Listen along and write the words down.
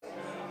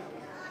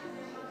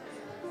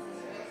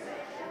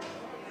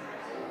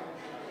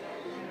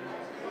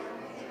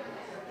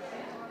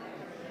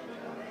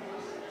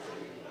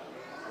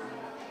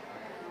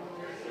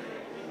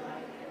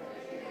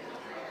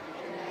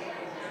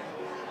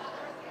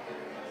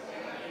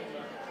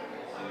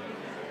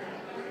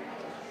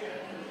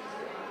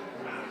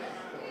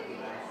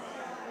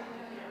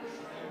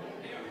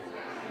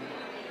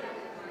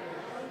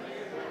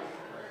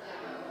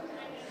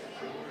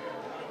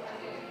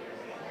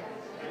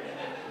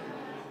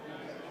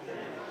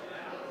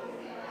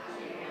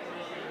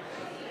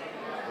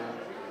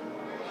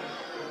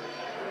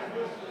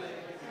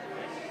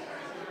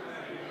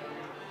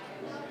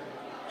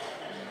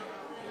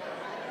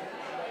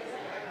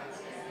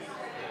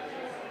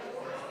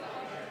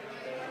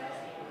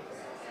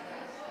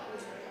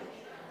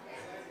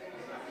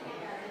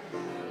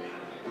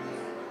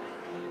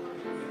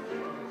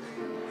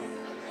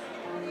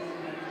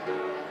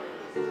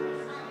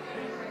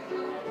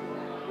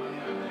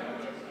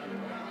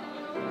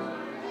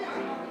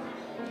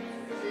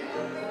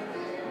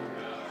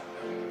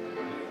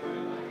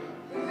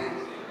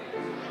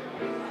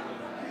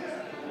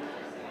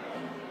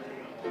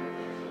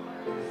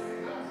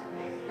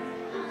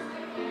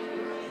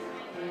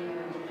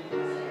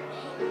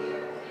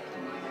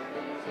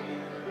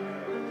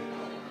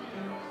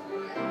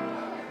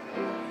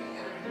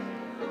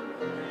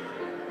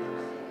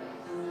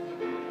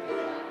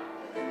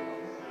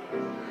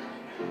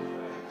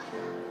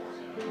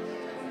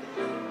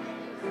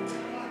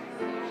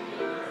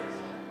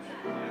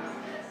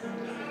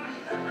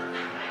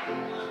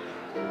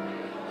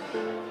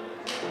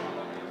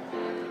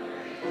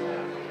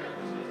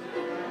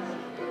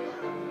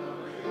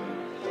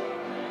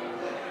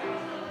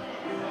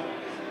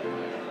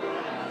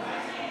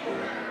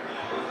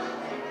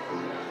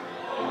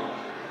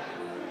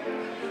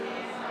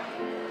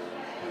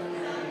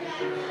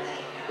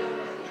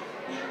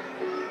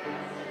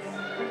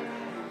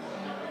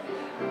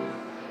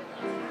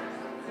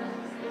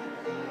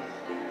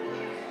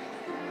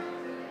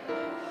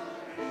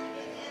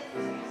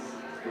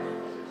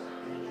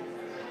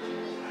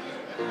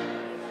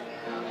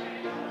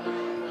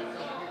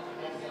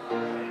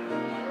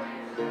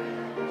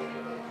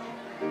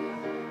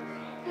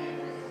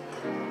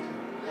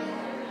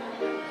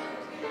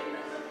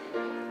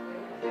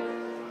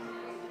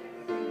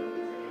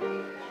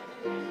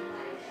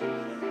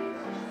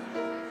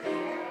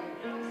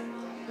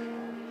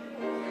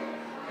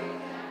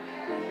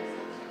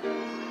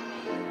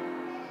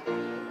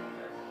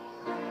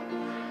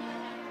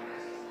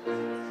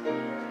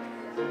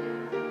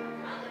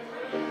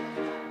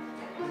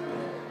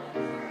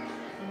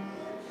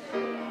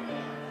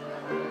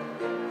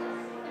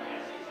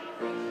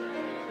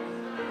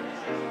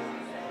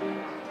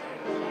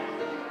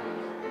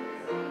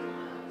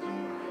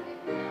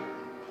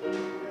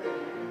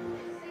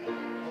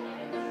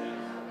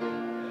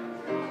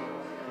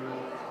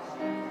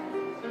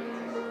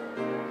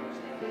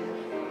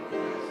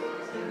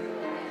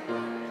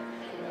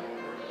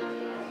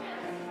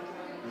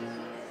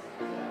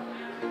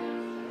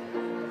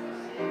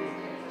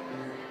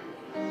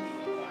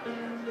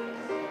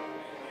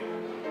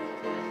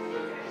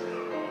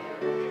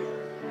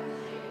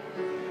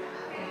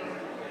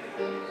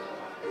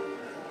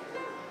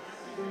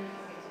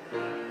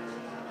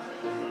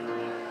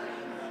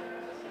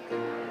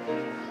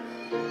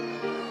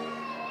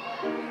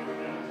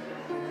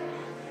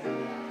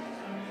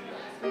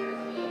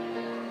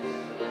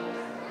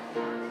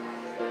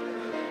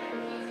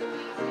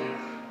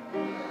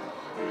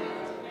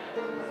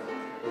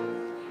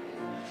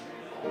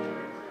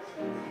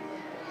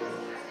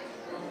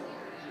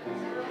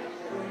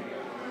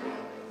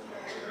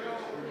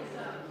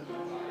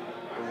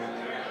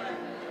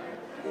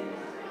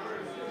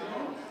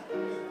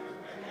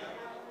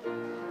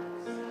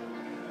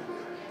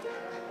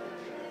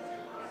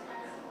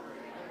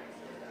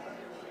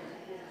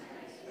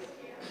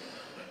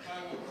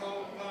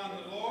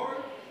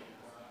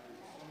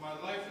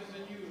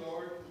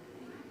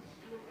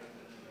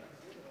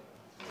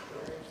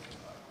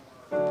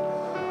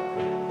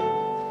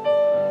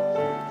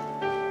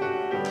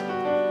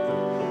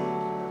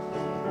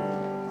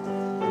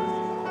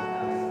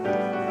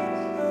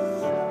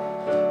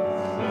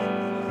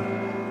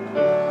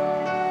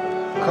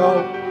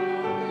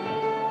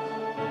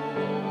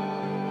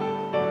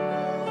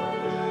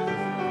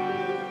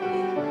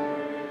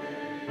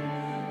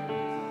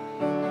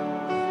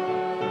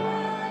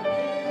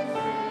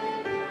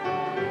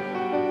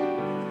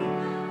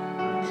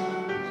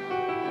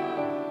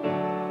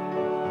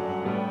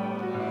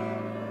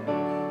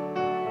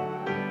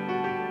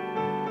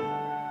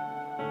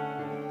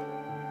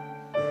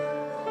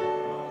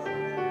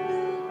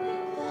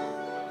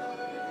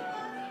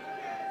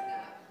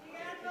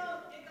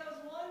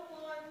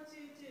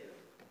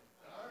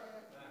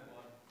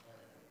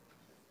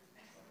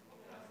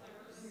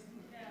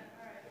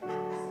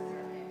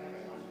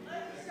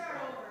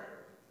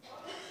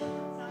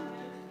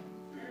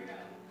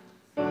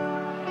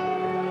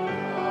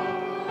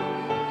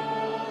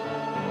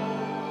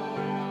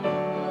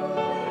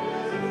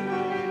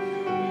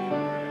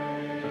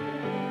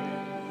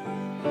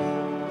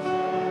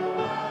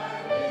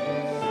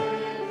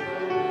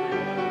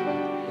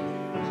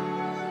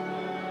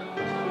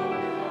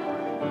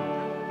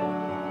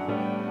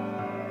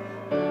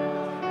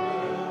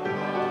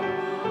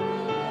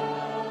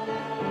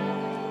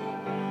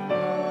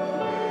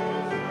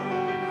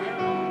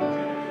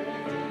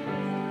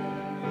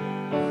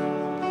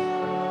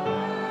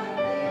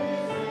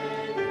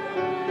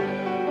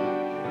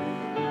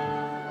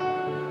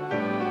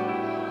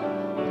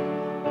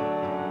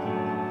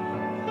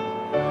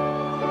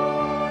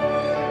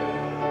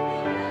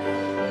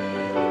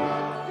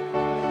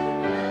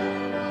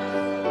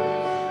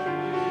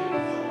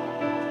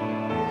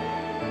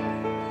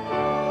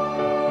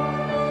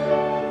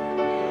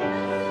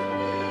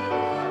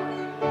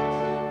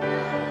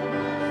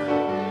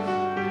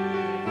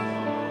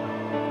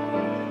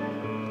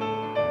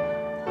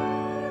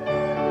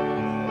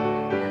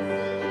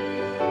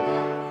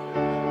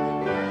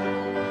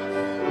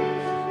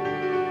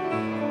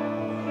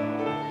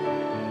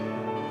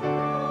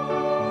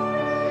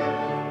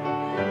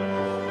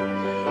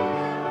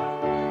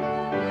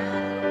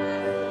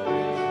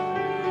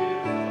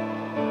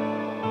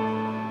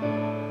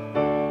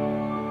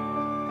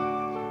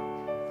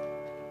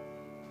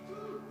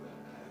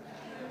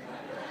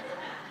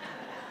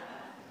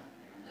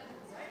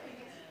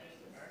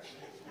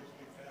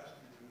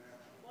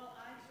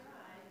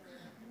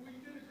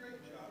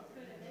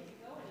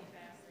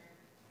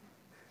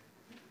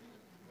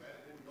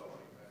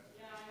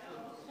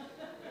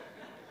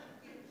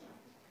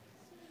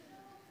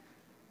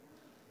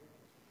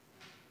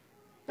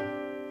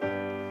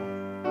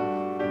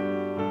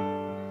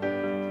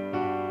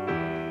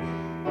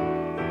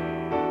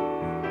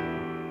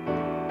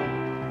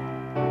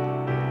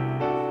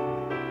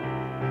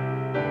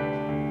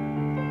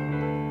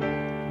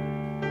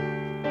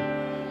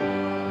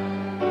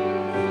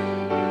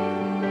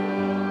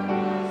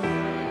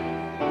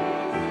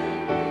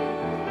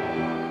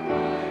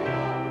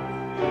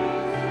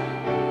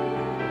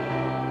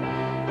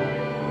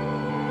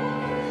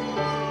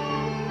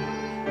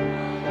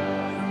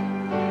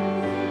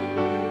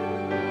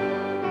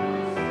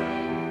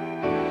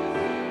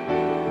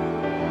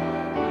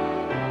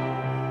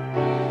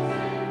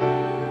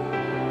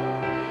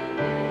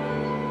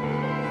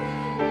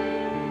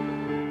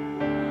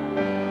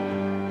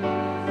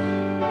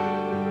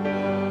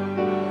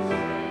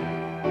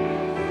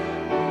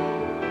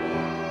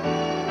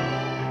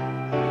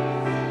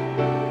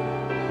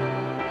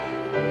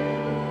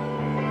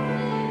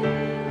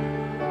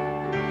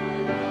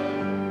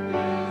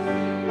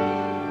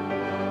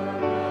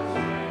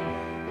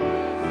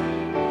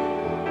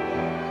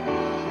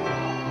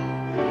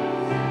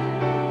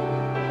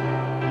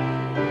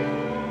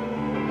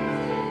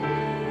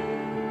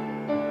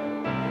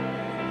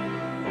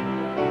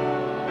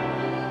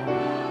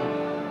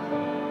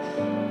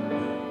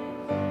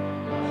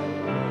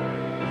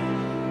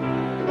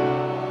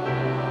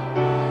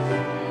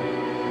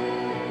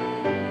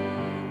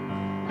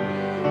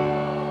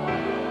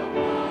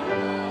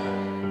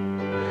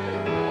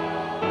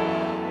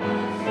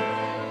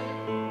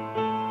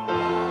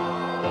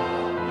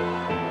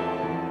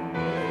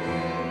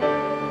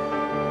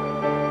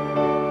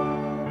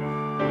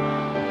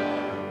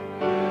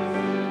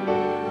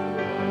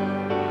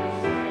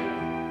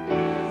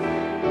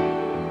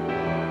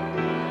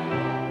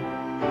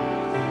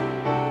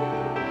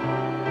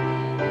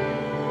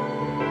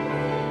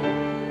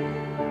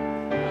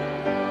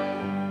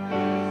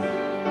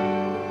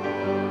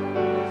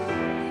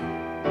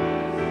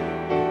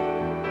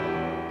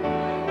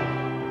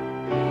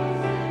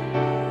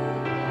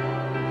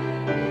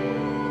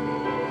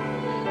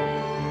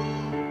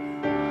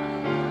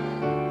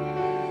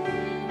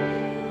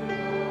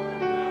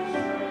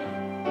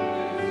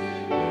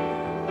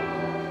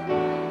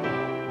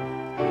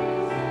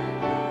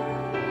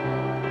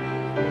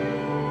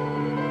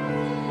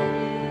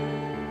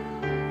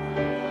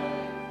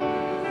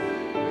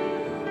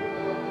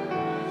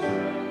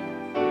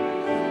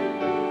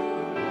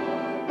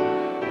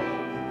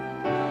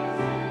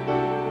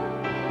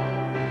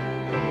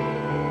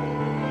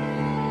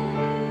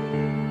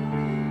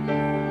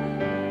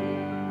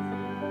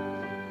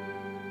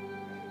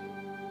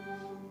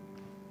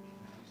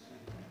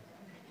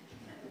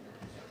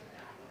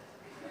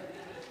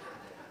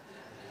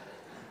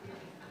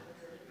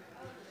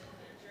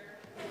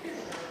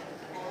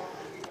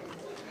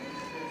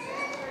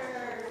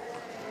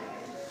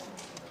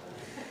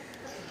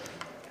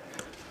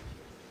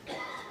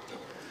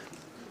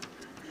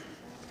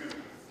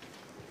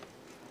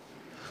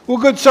Well,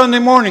 good Sunday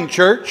morning,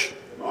 church.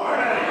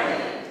 Morning.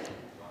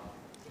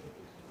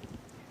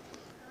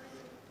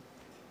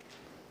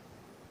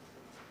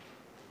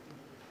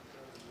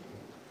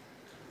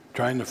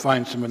 Trying to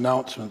find some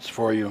announcements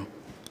for you.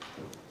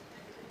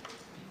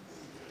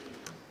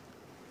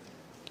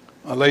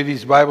 A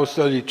ladies' Bible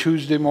study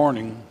Tuesday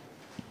morning.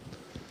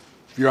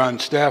 If you're on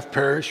Staff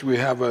Parish, we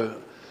have a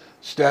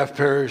Staff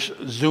Parish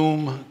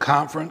Zoom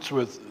conference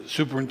with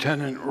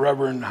Superintendent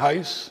Reverend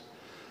Heiss,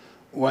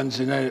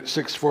 Wednesday night at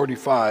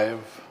 6:45.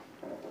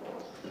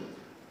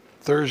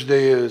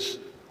 Thursday is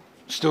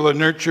still a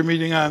nurture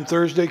meeting on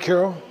Thursday,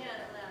 Carol?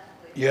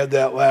 You had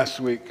that last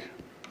week.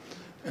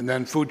 And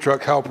then food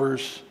truck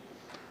helpers,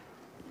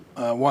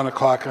 1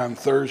 o'clock on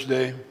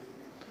Thursday.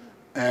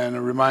 And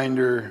a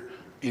reminder,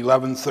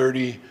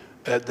 11:30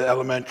 at the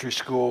elementary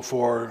school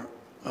for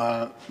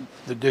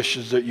the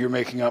dishes that you're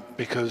making up,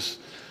 because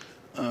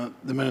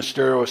the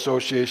Ministerial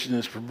Association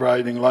is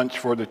providing lunch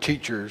for the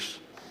teachers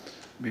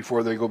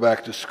before they go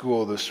back to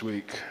school this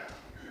week.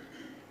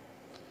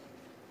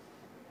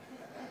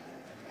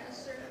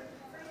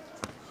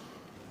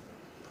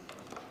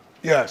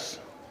 Yes.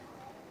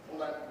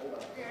 Hold on.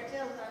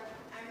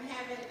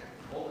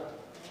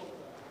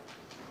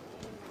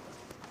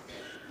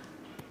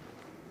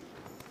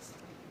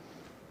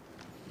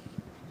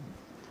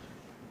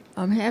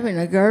 I'm having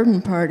a garden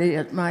party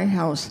at my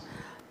house. Those of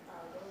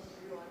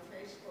you on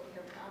Facebook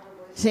have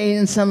probably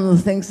seen some of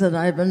the things that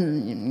I've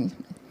been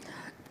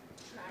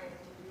trying to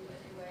do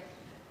anyway.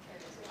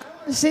 And so I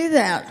want to see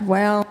that.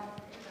 Well, it's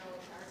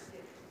hard to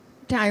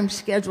get time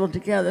scheduled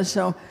together.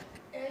 So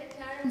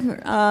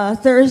anytime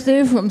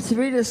Thursday from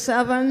 3 to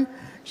 7,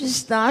 just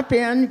stop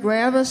in,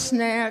 grab a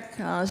snack,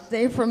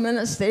 stay for a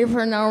minute, stay for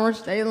an hour,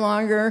 stay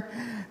longer.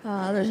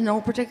 There's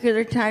no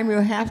particular time you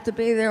have to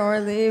be there or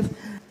leave.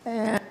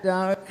 And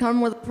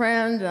come with a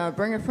friend,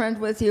 bring a friend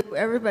with you.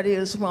 Everybody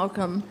is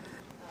welcome.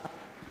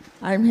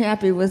 I'm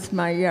happy with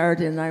my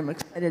yard, and I'm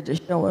excited to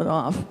show it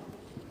off.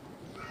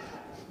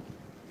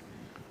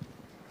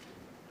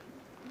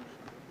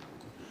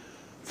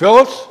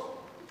 Phyllis?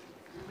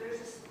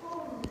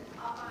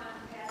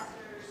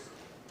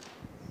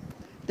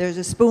 There's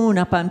a spoon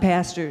up on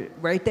Pastor,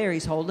 right there,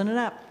 he's holding it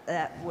up.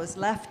 That was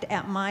left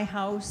at my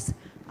house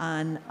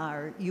on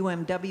our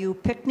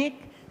UMW picnic,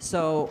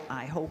 so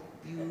I hope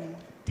you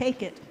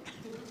take it.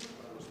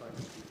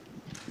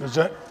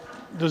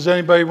 Does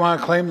anybody want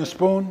to claim the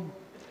spoon?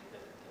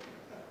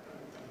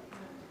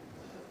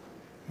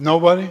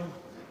 Nobody?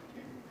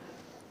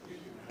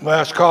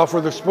 Last call for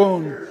the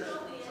spoon.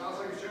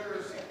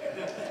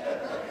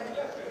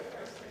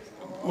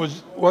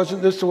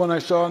 Wasn't this the one I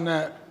saw in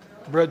that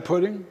bread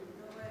pudding?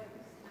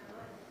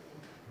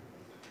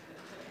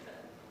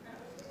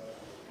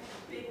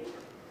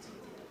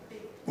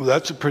 Well,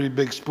 that's a pretty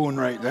big spoon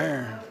right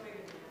there.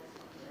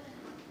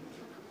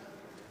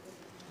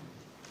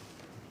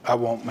 I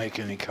won't make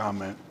any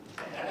comment.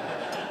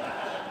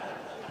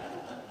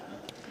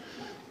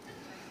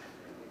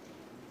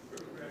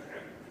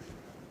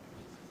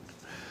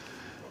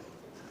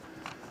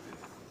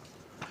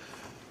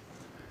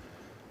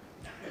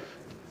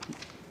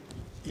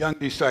 Young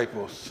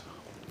disciples.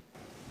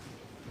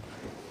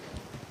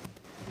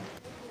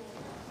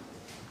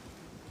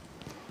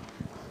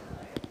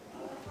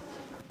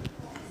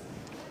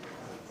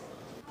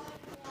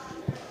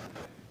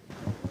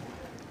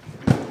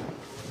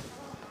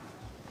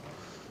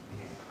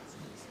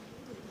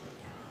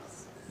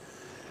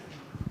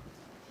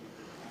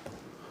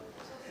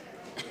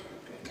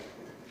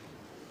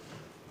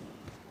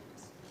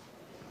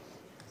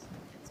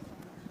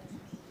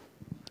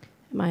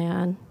 Am I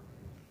on?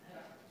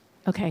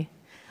 Okay.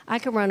 I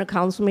can run a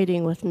council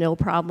meeting with no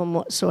problem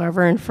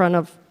whatsoever in front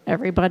of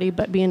everybody,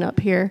 but being up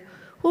here,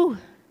 whew,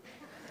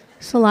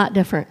 it's a lot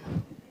different.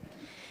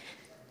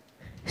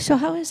 So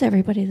how is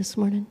everybody this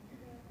morning?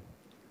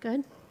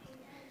 Good?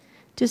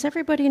 Does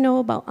everybody know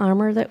about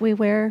armor that we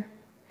wear?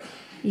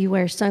 You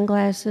wear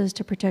sunglasses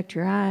to protect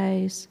your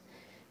eyes,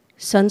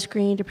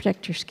 sunscreen to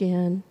protect your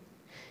skin.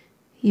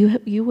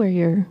 You wear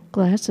your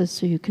glasses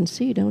so you can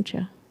see, don't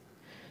you?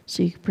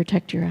 So you can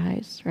protect your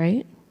eyes,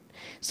 right?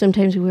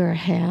 Sometimes we wear a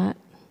hat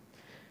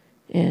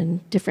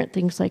and different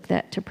things like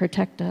that to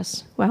protect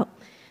us. Well,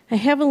 I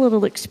have a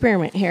little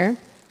experiment here.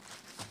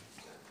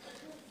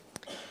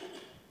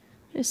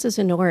 This is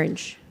an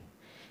orange,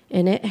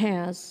 and it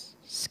has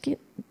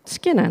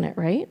skin on it,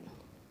 right?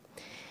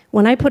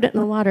 When I put it in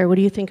the water, what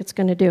do you think it's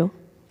going to do?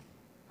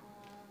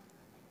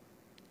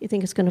 You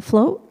think it's going to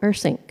float or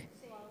sink?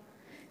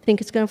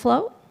 Think it's going to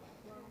float?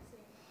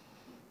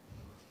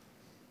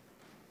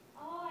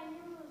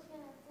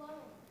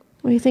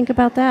 What do you think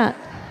about that?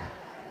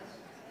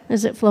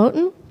 Is it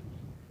floating?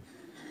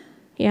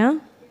 Yeah?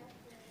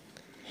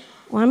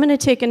 Well, I'm going to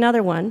take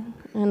another one,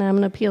 and I'm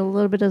going to peel a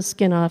little bit of the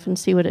skin off and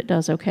see what it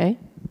does, okay?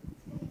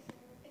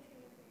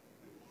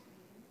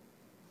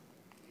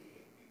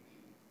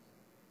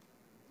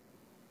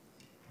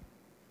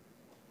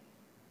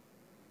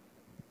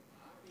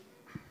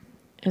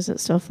 Is it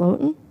still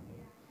floating?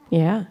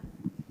 Yeah.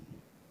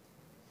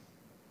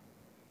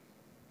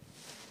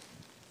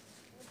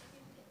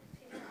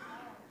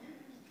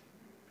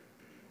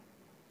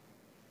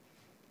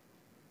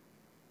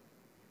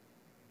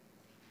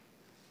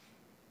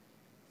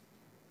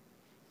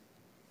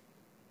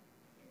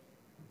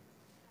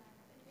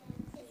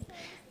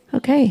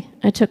 Okay,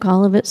 I took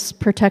all of its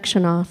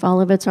protection off, all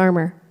of its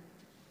armor.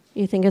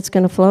 You think it's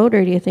going to float,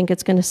 or do you think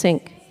it's going to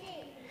sink?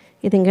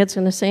 You think it's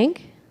going to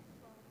sink?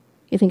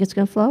 You think it's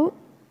going to float?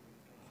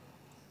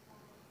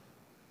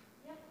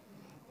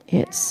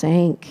 It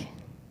sank.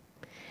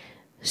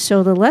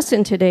 So the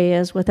lesson today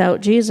is,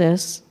 without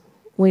Jesus,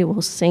 we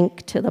will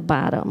sink to the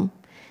bottom.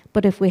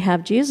 But if we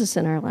have Jesus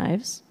in our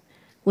lives,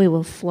 we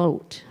will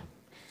float.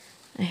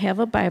 I have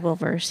a Bible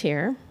verse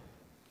here.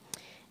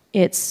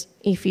 It's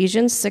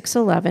Ephesians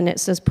 6:11. It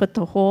says, "Put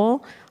the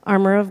whole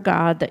armor of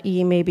God, that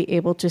ye may be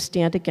able to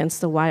stand against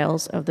the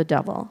wiles of the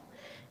devil."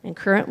 And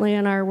currently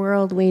in our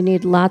world, we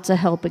need lots of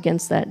help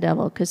against that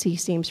devil, because he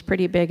seems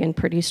pretty big and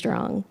pretty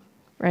strong,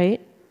 right?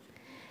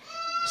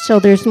 So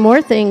there's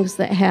more things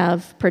that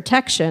have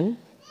protection.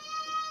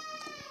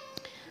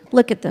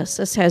 Look at this.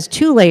 This has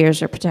 2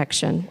 layers of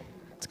protection.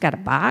 It's got a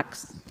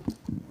box.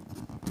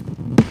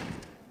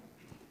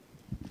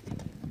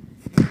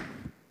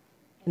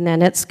 And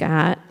then it's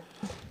got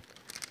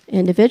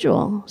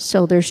individual.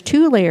 So there's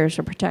 2 layers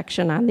of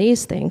protection on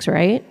these things,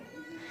 right?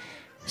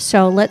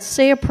 So let's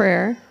say a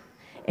prayer,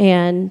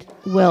 and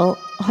we'll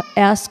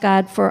ask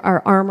God for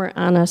our armor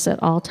on us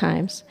at all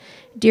times.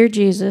 Dear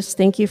Jesus,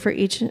 thank you for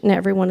each and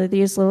every one of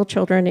these little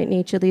children and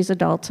each of these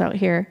adults out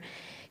here.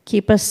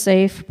 Keep us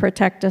safe,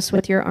 protect us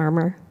with your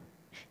armor.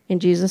 In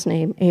Jesus'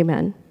 name,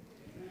 amen.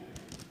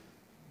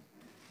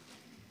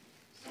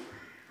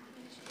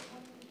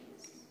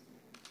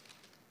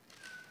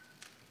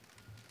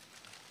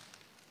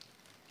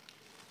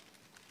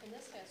 And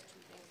this has 2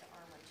 things to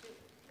armor too.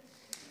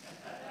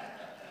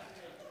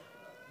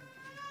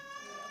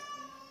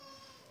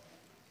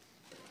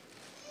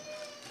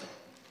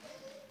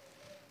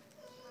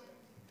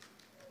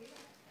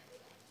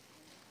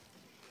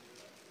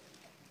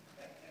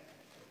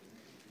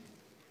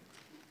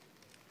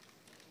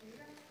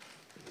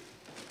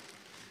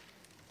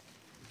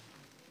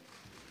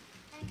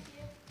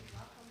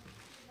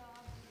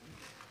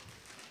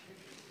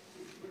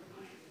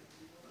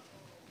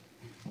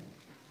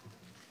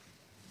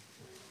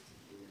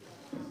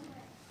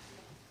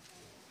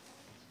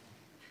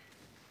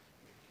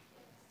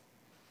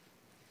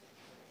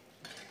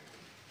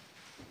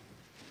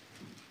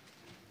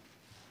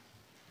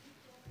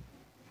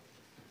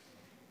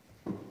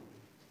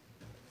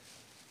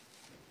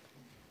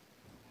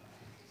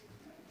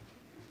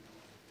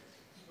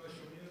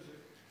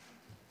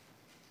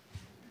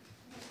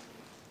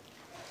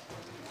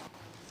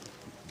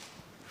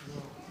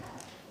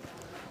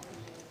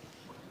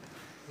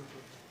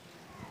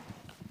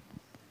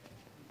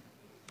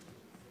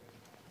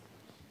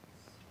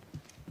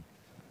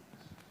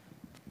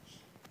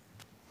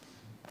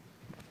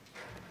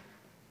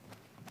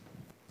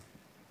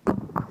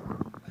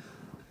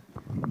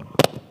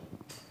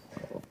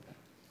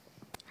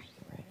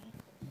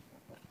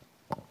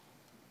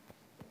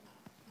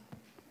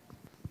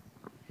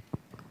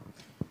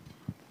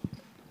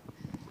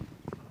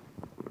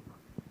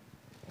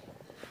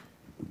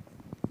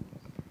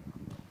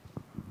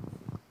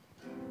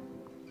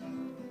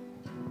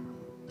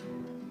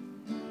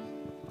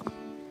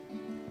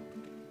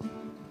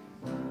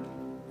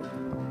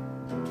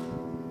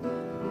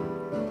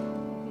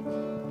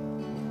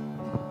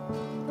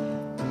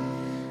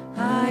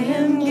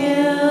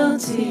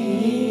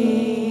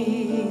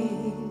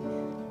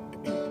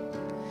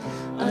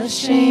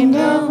 Ashamed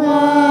of what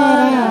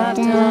I've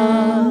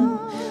done,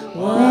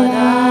 what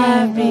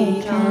I've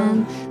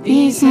become.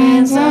 These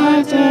hands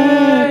are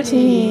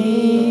dirty.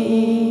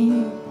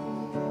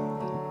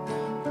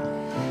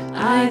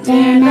 I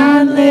dare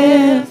not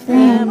lift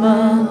them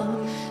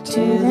up to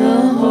the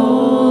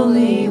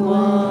Holy One.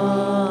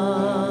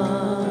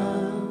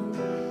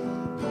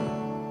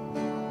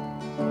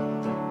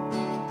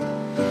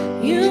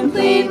 You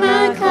plead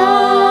my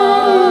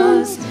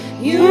cause,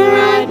 you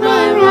right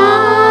my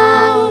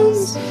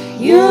wrongs,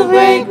 you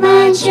break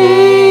my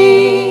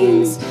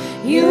chains,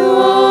 you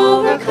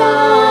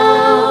overcome.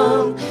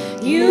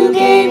 You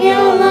gave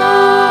your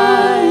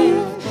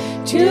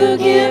life to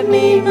give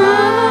me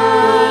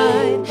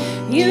mine.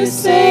 You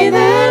say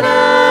that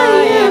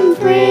I am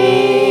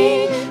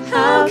free.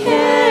 How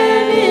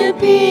can it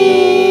be?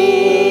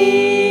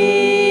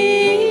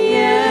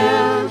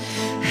 Yeah.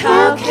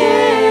 How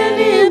can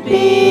it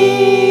be?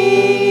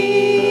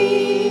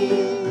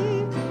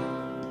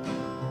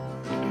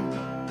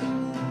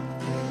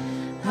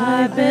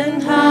 I've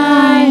been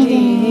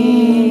hiding,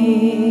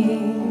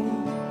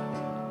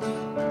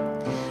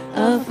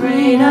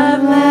 afraid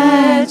I've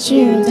let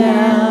you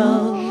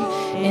down.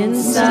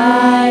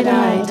 Inside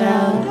I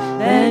doubt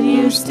that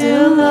you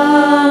still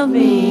love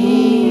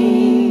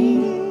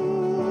me,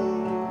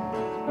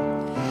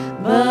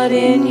 but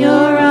in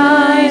your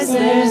eyes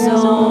there's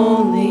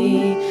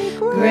only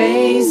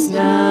grace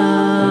now.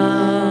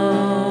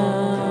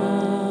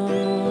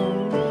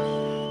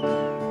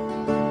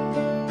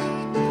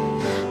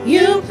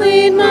 You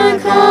plead my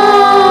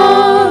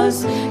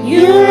cause,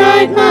 you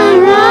right my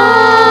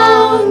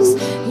wrongs,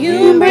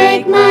 you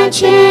break my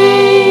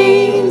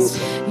chains,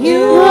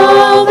 you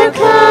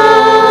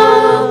overcome.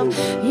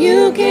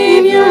 You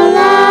gave your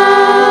life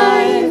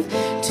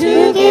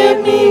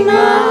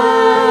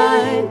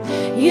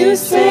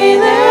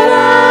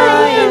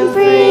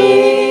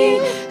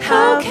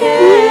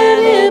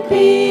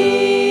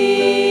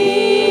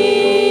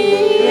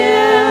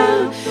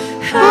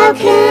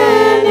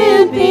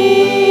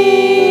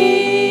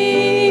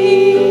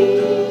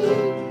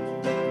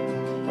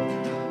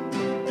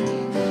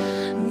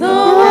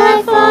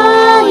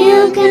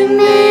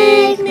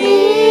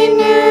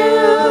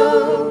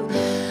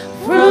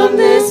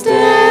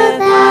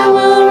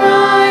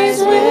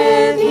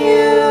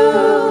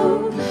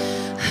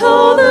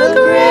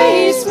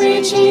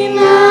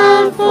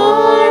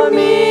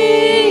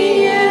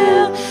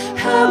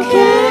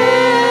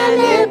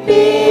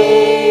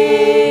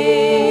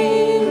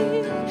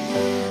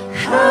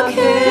How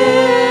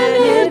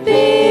can it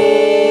be?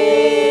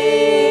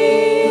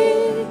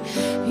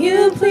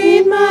 You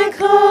plead my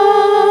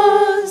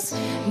cause,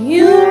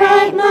 you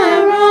right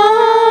my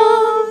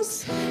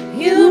wrongs,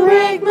 you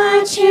break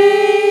my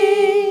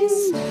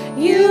chains,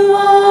 you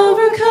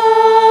overcome,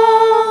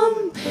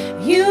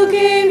 you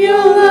gave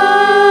your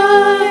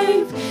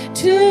life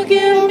to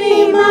give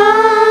me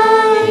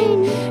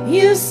mine.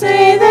 You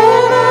say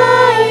that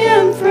I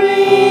am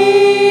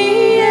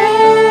free,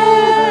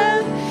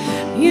 yeah.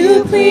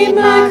 You plead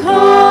my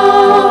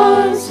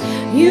cause,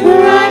 you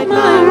right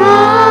my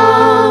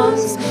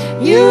wrongs,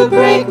 you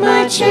break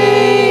my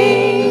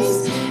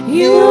chains,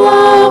 you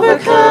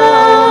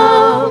overcome,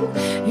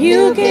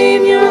 you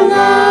gave your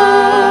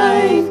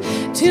life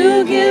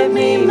to give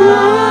me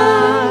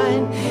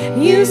mine.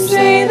 You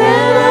say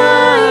that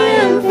I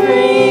am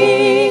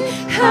free.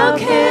 How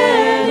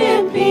can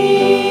it be?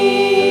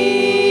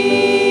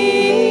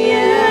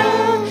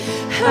 Yeah.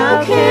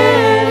 How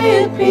can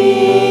it be?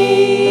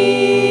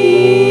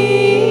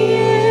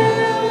 Yeah.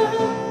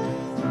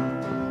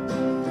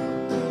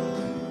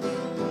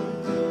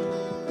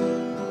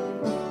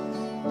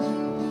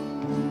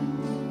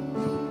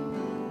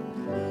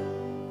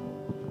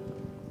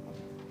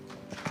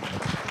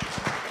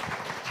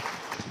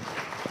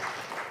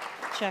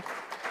 Check.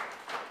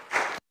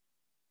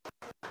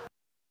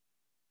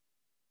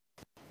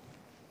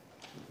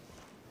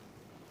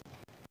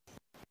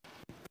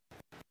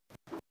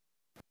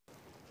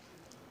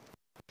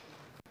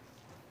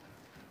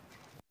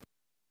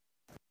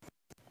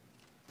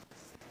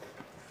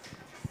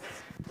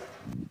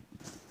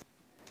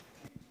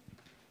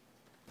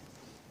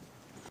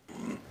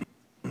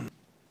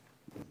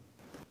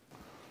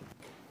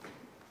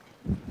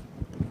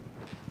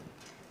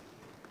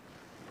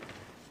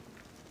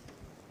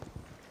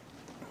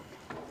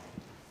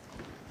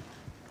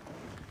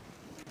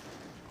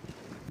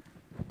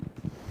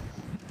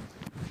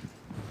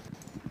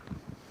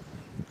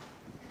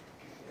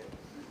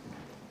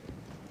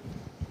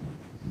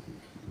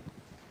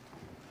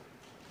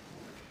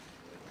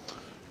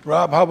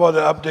 Rob, how about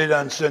an update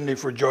on Cindy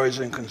for joys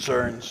and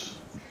concerns?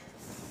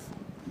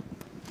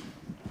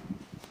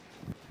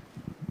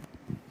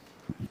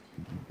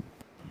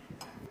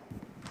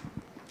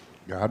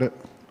 Got it?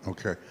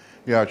 Okay.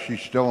 Yeah,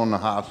 she's still in the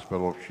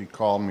hospital. She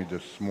called me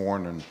this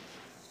morning.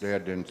 They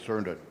had to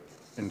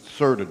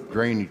insert a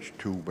drainage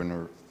tube in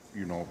her,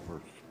 for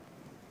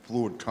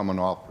fluid coming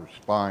off her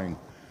spine.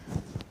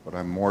 But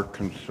I'm more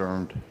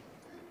concerned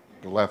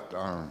the left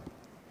arm.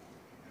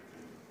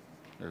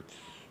 It's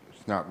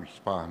not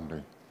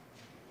responding.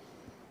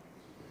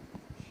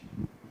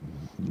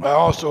 I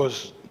also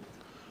was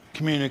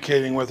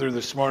communicating with her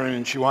this morning,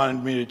 and she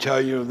wanted me to tell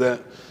you that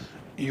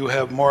you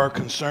have more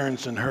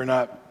concerns than her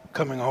not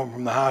coming home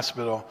from the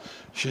hospital.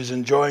 She's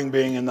enjoying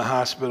being in the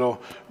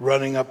hospital,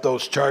 running up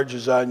those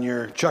charges on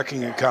your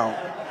checking account.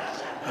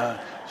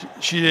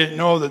 She didn't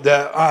know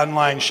that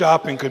online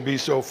shopping could be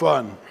so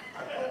fun.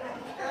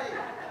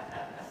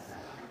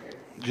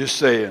 Just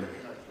saying.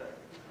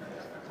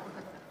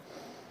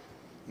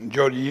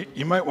 Jody,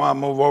 you might want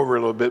to move over a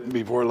little bit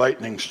before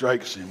lightning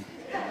strikes him.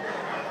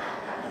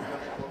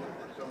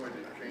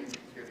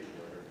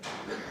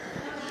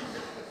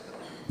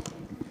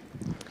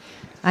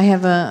 I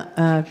have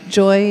a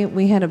joy.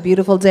 We had a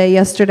beautiful day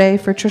yesterday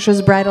for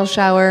Trisha's bridal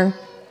shower.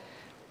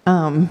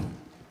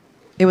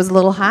 It was a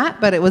little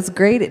hot, but it was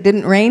great. It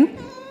didn't rain,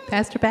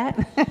 Pastor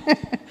Pat.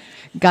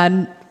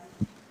 God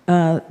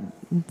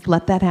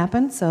let that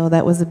happen, so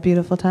that was a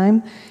beautiful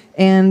time.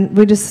 And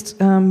we just,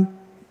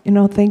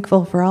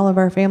 thankful for all of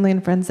our family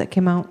and friends that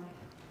came out.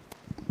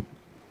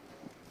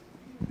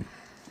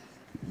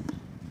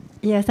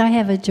 Yes, I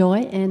have a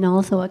joy and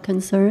also a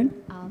concern.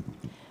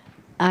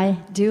 I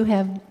do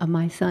have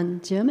my son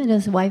Jim and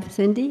his wife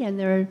Cindy and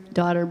their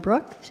daughter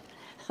Brooke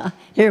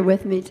here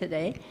with me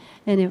today,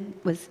 and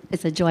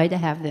it's a joy to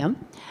have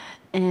them.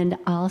 And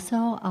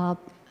also,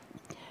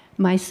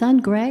 my son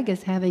Greg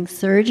is having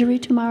surgery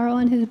tomorrow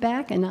on his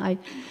back, and I'm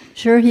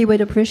sure he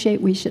would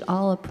appreciate. We should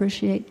all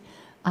appreciate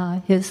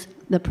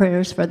the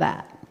prayers for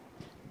that.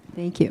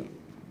 Thank you.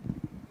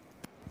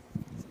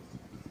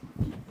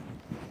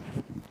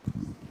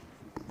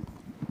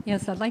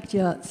 Yes, I'd like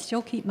to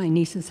still keep my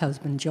niece's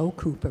husband, Joe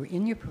Cooper,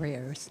 in your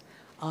prayers.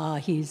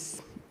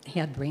 He's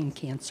had brain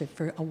cancer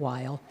for a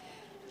while.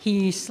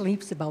 He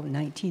sleeps about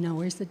 19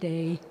 hours a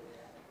day,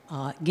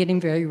 getting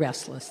very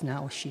restless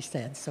now, she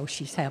said, so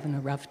she's having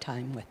a rough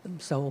time with him.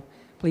 So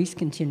please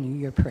continue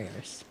your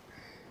prayers.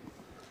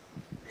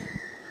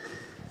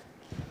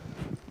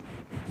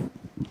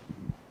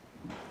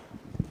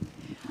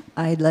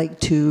 I'd like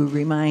to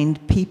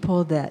remind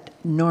people that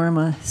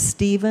Norma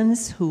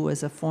Stevens, who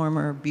was a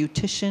former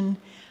beautician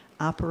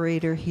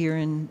operator here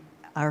in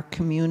our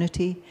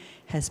community,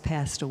 has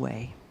passed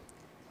away.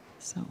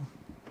 So.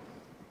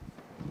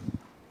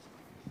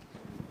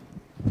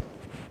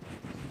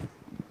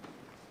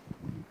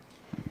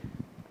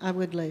 I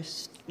would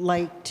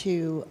like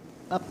to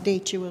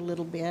update you a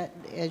little bit.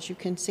 As you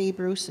can see,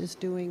 Bruce is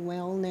doing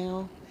well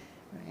now,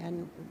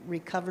 and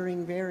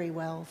recovering very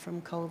well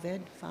from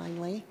COVID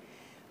finally.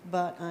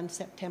 But on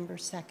September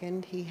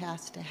 2nd, he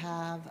has to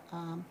have,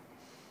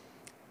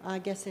 I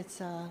guess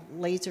it's a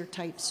laser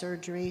type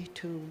surgery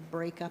to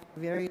break up a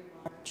very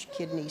large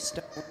kidney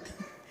stone.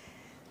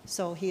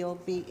 So he'll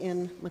be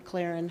in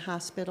McLaren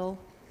Hospital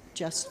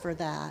just for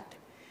that.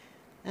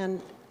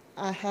 And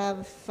I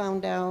have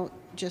found out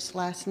just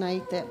last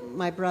night that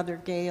my brother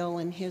Gail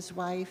and his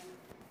wife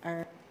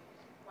are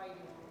fighting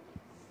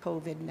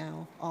COVID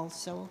now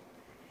also.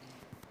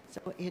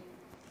 So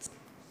it's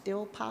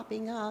still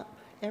popping up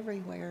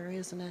everywhere,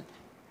 isn't it?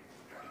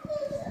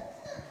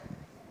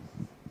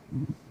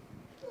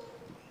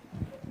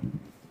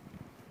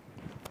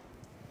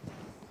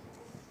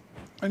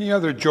 Any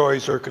other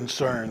joys or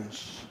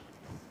concerns?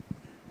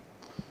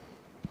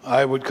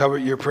 I would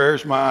covet your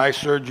prayers. My eye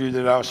surgery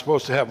that I was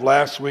supposed to have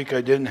last week, I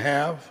didn't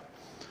have.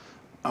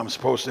 I'm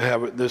supposed to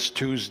have it this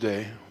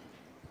Tuesday.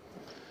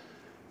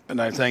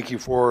 And I thank you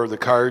for the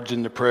cards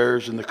and the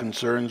prayers and the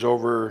concerns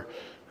over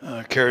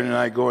Karen and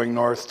I going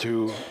north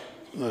to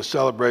the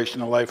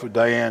celebration of life of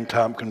Diane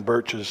Tompkin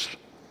Birch's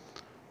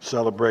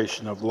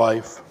celebration of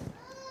life.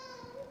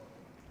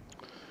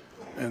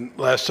 And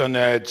last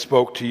Sunday I had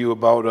spoke to you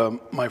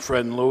about my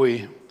friend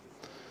Louis.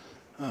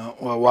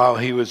 Well, while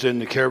he was in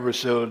the care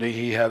facility,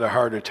 he had a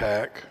heart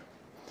attack.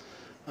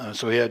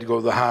 So he had to go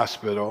to the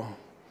hospital.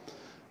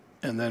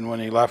 And then when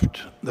he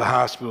left the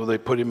hospital, they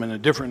put him in a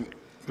different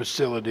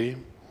facility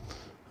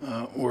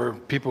where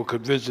people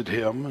could visit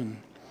him.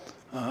 And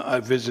I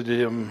visited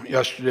him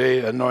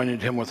yesterday,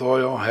 anointed him with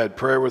oil, had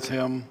prayer with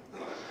him,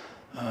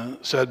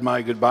 said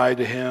my goodbye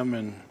to him,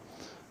 and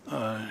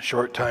a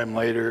short time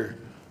later,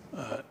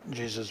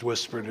 Jesus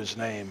whispered his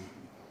name.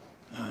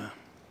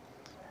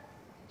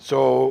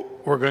 So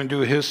we're going to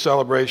do his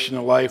celebration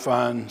of life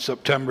on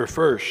September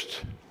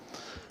 1st.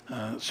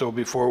 So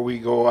before we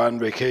go on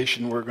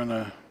vacation, we're going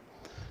to,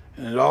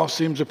 and it all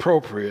seems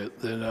appropriate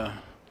that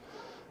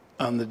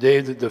on the day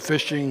that the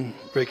fishing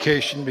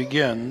vacation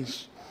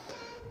begins,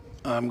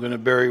 I'm going to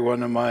bury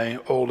one of my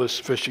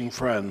oldest fishing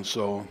friends.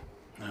 So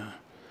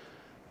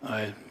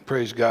I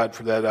praise God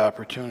for that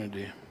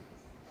opportunity.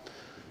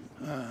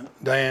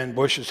 Diane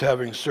Bush is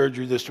having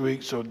surgery this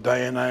week, so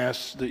Diane, I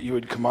ask that you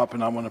would come up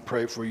and I want to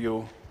pray for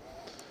you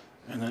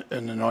and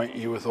anoint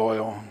you with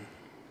oil.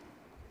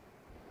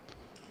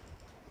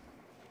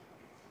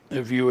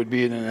 If you would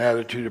be in an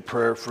attitude of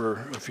prayer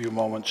for a few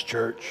moments,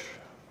 church.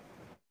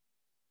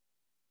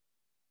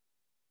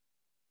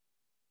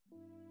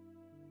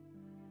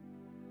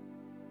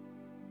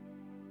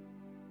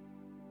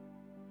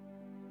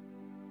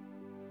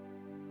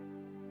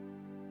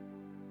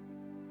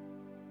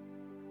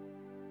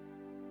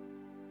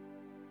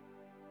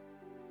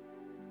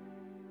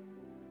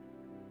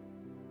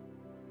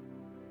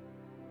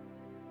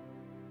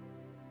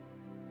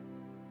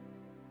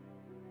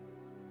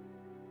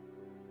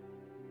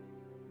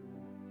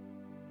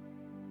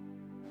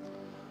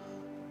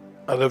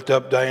 I lift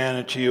up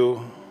Diana to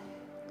you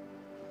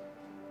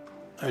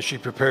as she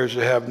prepares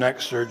to have neck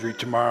surgery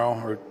tomorrow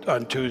or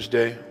on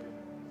Tuesday.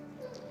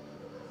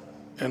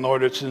 And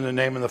Lord, it's in the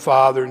name of the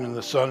Father and of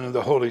the Son and of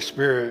the Holy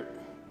Spirit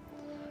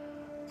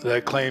that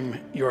I claim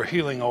your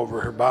healing over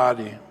her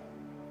body,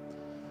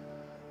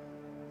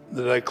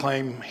 that I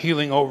claim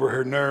healing over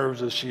her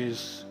nerves as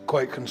she's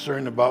quite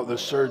concerned about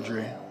this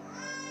surgery.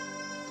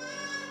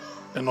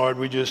 And Lord,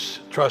 we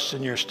just trust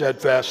in your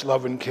steadfast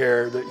love and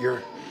care that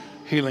your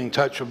healing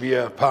touch will be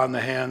upon the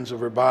hands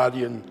of her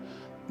body and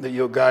that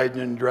you'll guide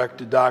and direct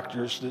the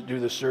doctors that do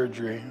the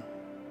surgery.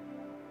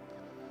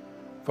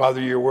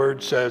 Father, your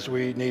word says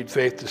we need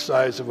faith the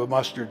size of a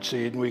mustard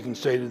seed, and we can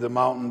say to the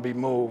mountain, be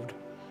moved,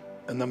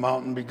 and the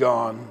mountain be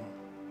gone.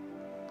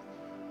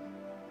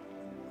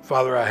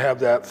 Father, I have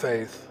that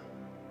faith.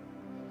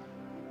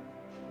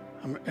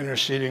 I'm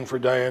interceding for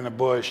Diana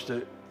Bush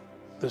that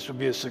this will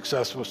be a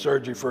successful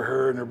surgery for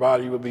her and her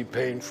body will be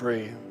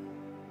pain-free.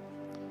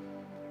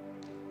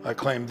 I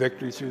claim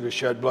victory through the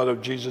shed blood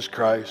of Jesus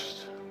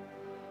Christ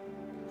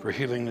for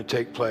healing to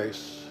take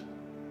place.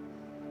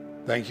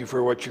 Thank you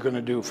for what you're going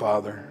to do,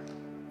 Father.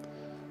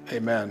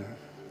 Amen.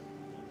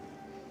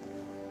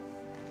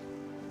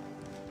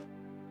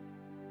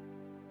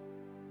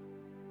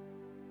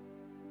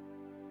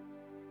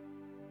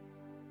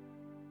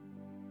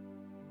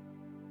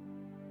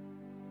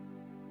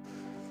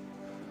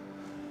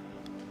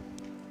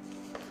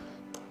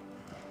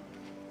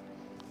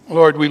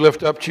 Lord, we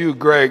lift up to you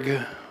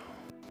Greg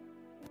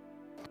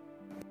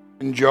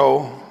and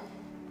Joe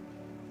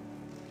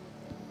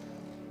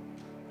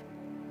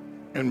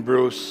and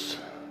Bruce.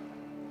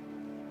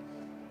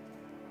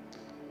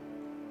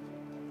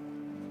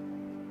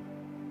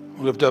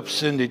 We lift up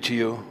Cindy to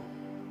you.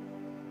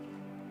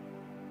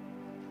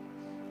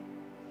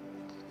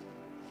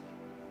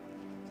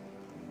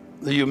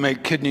 That you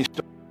make kidney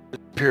stones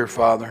disappear,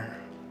 Father.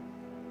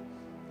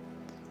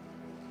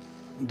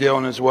 Dale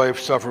and his wife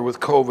suffer with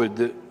COVID,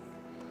 that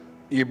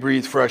you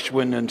breathe fresh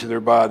wind into their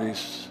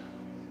bodies.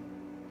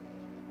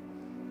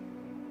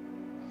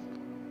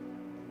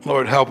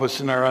 Lord, help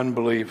us in our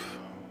unbelief.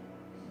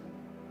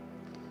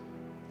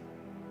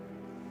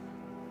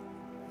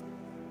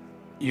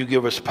 you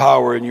give us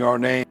power in your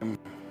name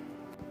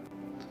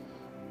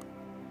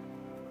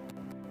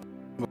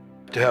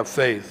to have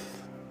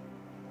faith.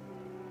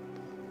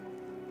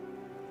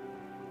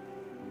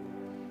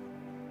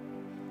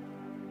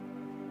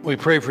 We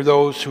pray for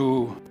those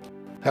who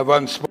have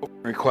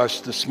unspoken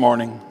requests this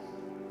morning.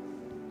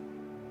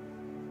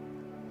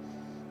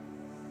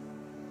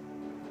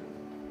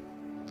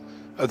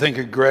 I think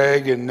of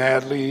Greg and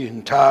Natalie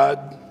and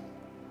Todd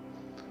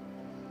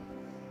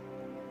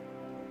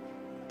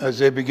as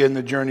they begin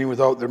the journey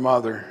without their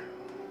mother.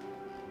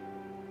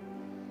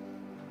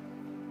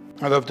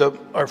 I lift up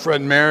our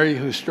friend Mary,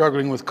 who's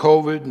struggling with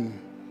COVID, and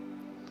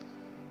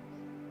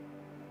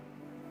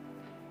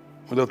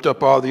we lift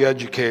up all the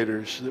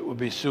educators that will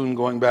be soon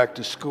going back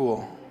to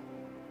school.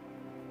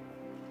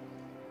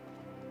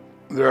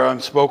 There are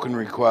unspoken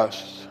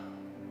requests.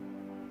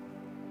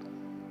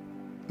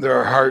 There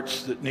are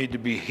hearts that need to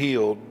be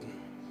healed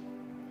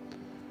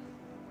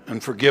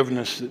and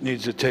forgiveness that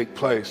needs to take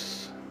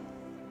place.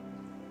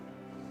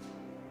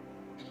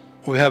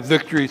 We have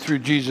victory through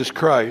Jesus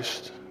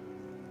Christ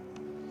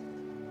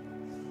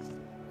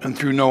and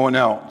through no one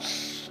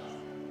else.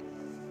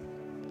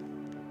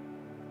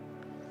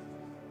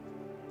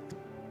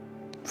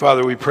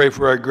 Father, we pray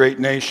for our great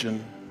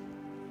nation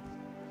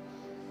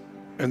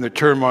and the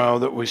turmoil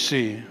that we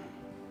see.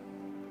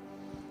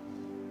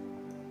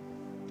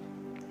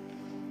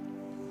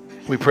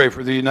 We pray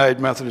for the United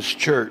Methodist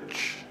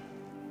Church.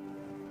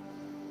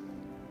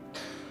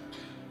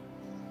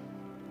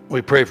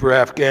 We pray for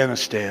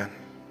Afghanistan.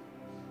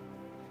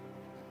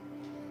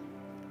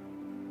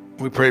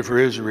 We pray for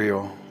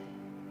Israel.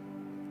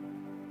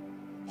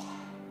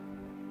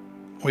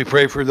 We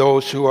pray for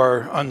those who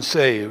are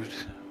unsaved,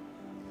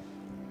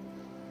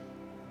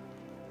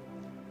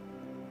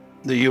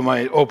 that you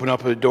might open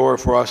up a door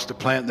for us to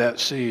plant that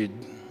seed.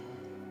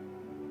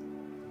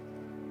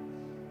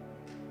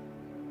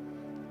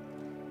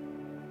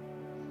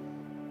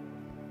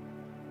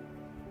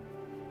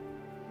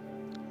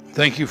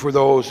 Thank you for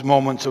those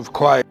moments of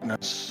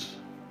quietness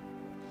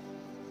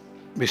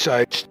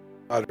besides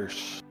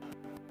others.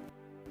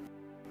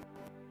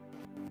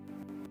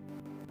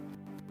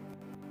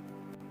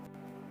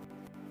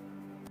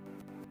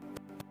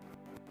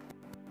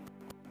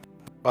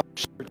 Father,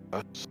 search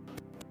us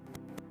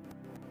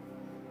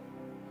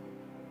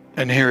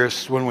and hear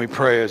us when we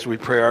pray, as we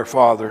pray, Our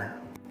Father,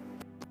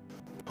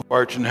 who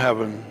art in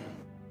heaven.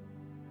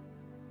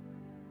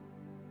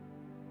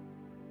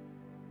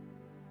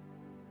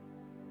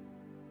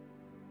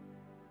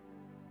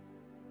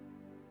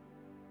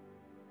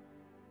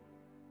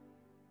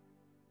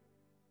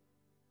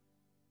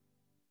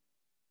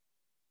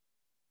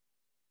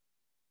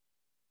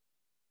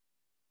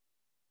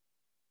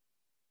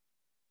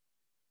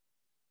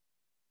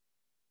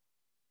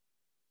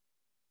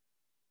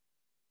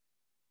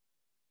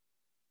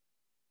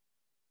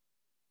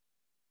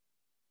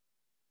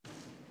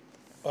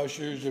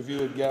 Ushers, if you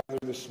would gather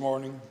this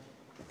morning.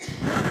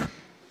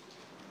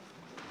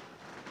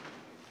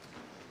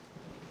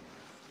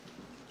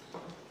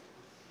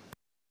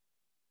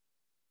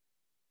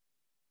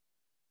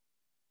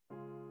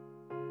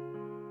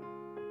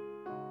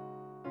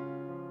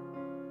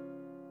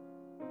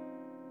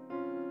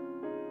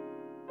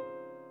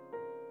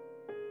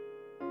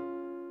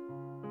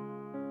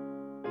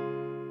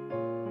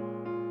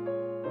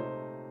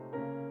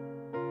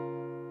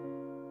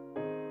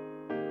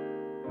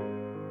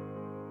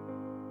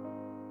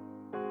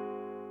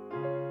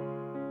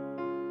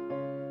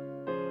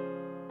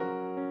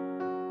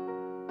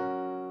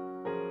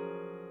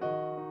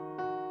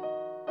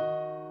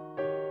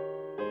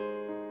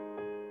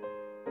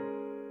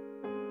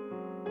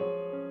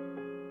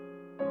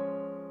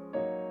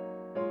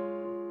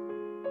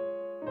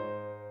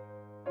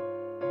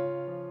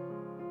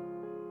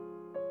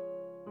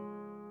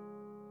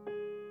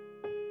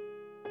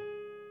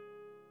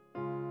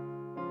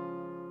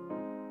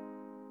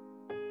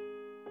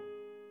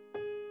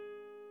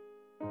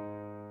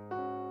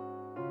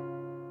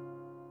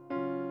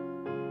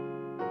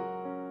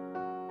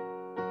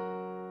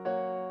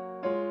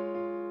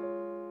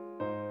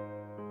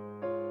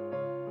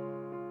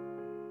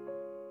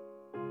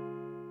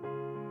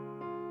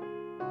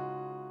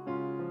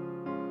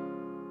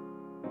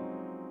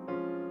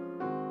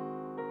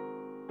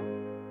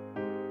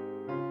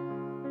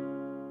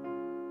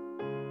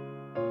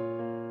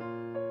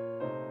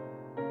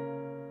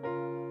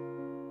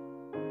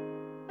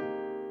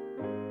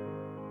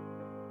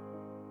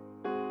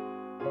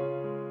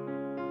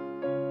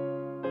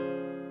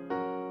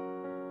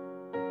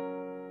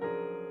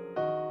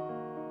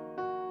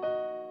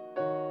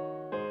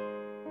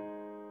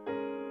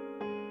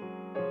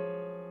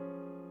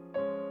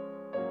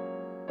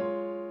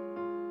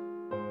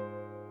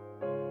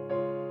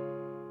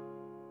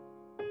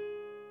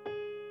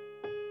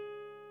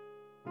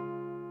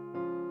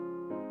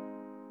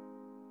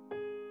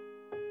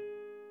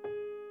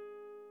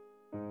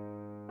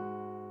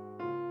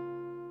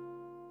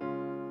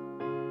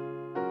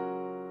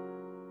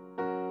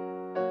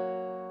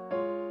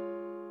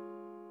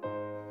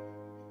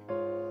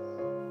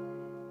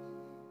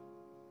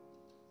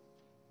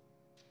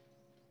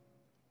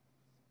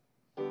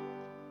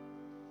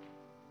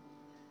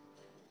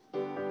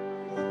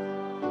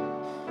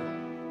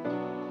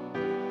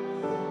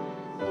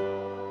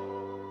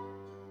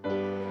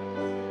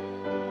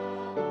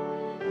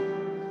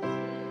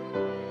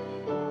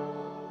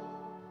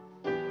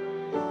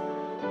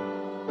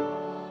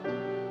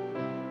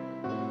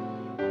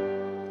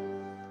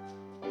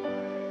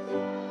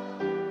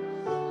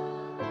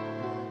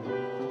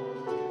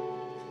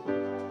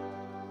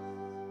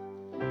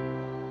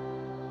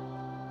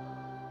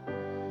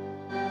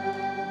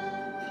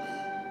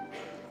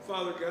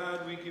 Father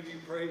God, we give you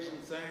praise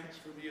and thanks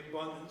for the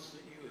abundance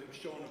that you have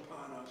shown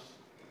upon us.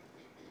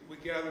 We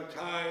gather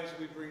tithes,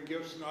 we bring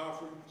gifts and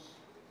offerings,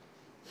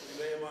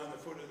 we lay them on the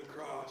foot of the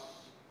cross,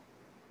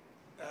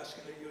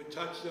 asking that you would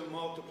touch them,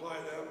 multiply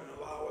them, and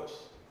allow us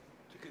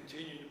to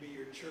continue to be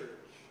your church,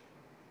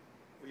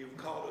 where you've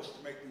called us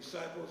to make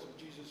disciples of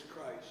Jesus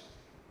Christ,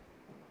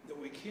 that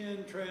we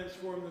can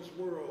transform this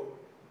world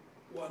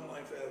one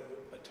life at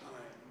a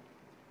time.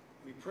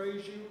 We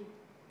praise you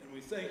and we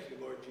thank you,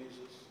 Lord Jesus.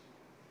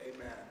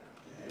 Amen.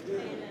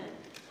 Amen.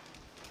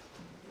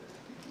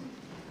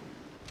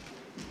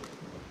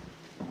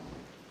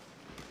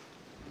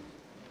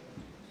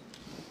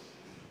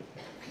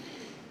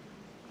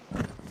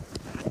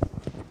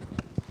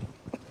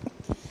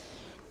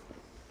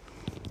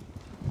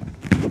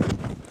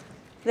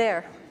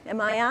 There. Am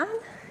I on?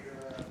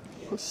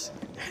 Well,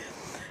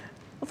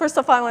 first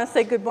of all, I want to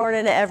say good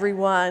morning to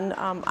everyone.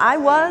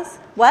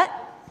 What?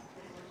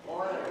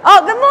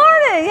 Oh, good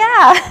morning.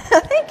 Yeah.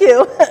 Thank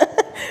you.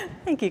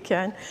 Thank you,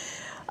 Ken.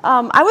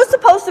 I was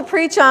supposed to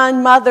preach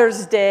on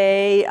Mother's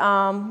Day,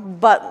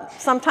 but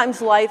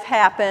sometimes life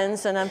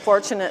happens and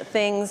unfortunate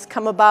things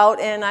come about,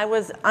 and I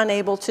was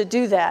unable to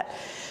do that.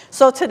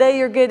 So today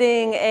you're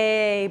getting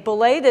a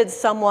belated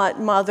somewhat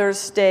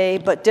Mother's Day,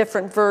 but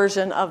different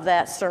version of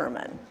that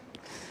sermon.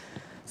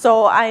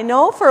 So I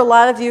know for a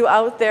lot of you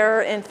out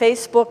there in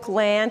Facebook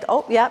land,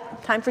 oh,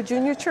 yep, time for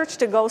Junior Church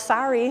to go,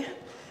 sorry.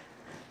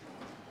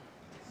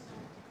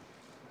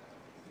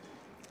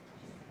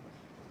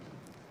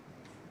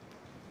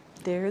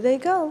 There they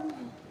go.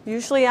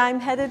 Usually I'm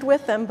headed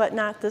with them, but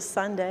not this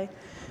Sunday.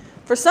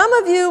 For some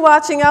of you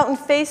watching out in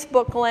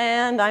Facebook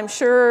land, I'm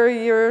sure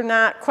you're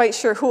not quite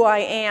sure who I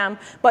am,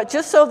 but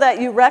just so that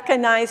you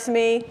recognize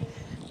me,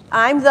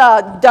 I'm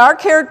the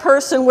dark-haired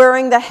person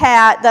wearing the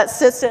hat that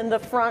sits in the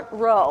front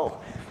row.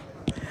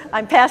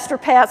 I'm Pastor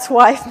Pat's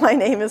wife. My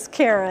name is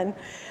Karen.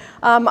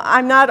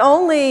 I'm not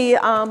only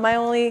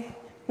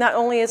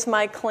is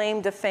my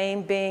claim to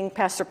fame being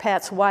Pastor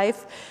Pat's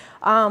wife,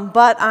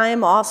 but I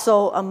am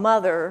also a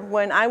mother.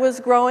 When I was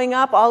growing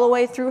up all the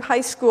way through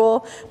high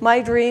school,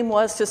 my dream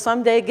was to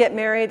someday get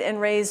married and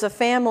raise a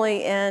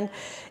family, and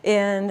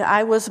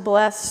I was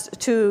blessed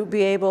to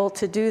be able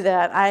to do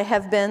that. I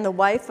have been the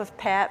wife of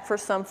Pat for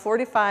some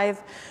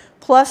 45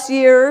 plus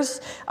years,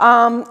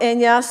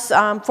 and yes,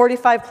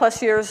 45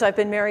 plus years I've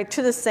been married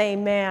to the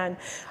same man.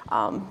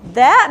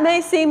 That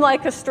may seem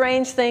like a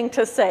strange thing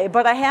to say,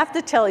 but I have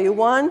to tell you,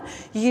 one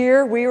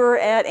year we were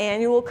at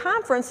annual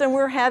conference and we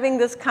were having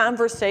this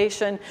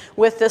conversation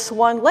with this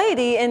one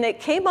lady, and it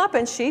came up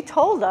and she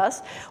told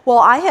us, well,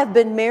 I have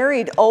been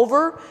married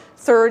over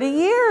 30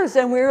 years.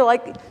 And we were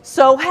like,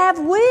 so have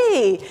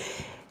we.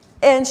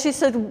 And she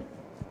said,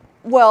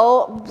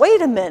 well,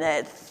 wait a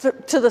minute,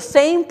 to the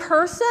same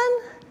person?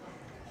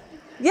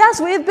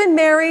 Yes, we have been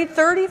married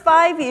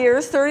 35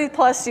 years, 30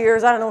 plus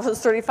years, I don't know if it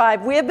was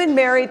 35. We have been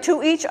married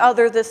to each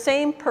other, the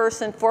same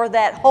person, for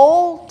that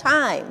whole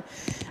time.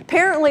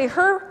 Apparently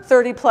her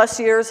 30 plus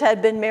years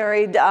had been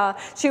married.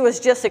 She was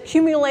just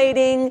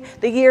accumulating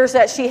the years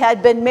that she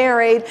had been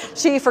married.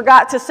 She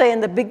forgot to say in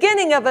the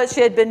beginning of it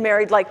she had been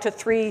married like to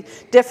 3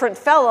 different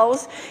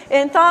fellows,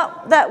 and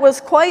thought that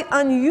was quite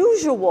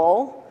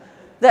unusual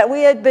that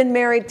we had been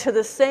married to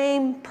the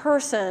same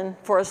person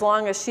for as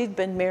long as she'd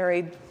been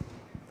married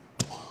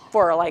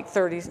for like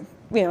 30,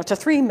 to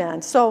 3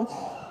 men. So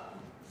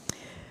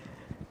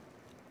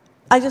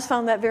I just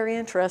found that very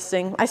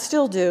interesting. I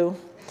still do.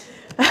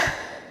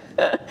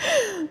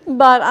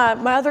 But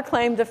my other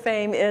claim to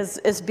fame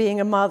is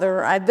being a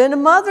mother. I've been a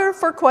mother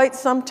for quite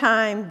some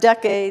time,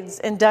 decades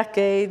and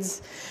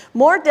decades.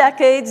 More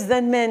decades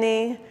than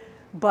many,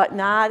 but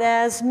not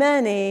as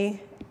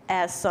many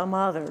as some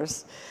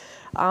others.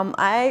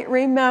 I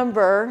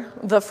remember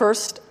the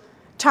first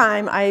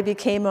time I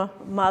became a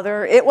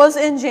mother. It was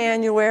in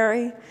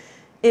January.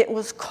 It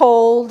was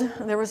cold.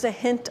 There was a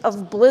hint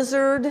of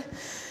blizzard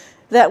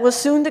that was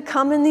soon to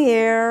come in the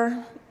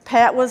air.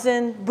 Pat was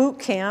in boot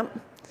camp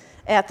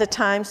at the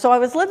time, so I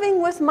was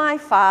living with my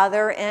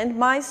father and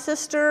my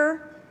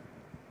sister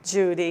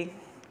Judy,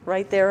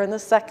 right there in the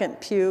second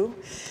pew.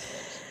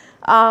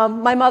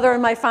 My mother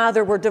and my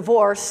father were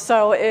divorced,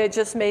 so it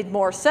just made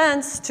more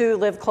sense to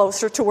live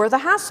closer to where the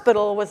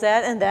hospital was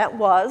at, and that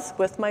was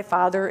with my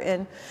father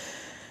and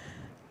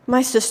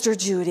my sister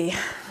Judy.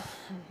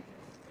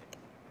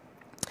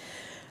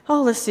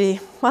 Oh, let's see.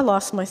 I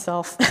lost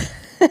myself.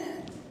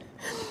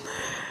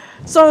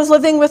 So I was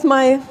living with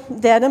my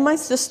dad and my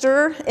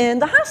sister,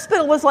 and the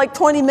hospital was like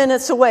 20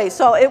 minutes away,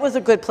 so it was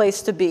a good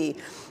place to be.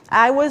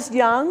 I was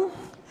young.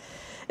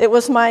 It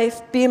was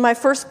being my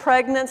first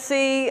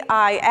pregnancy.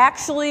 I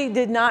actually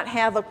did not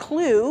have a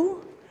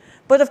clue,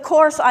 but of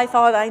course I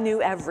thought I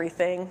knew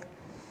everything.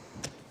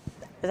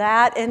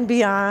 That and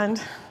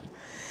beyond.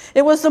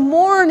 It was in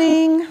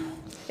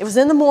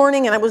the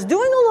morning, and I was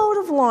doing a load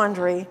of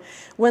laundry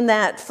when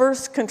that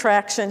first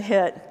contraction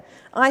hit.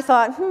 I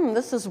thought,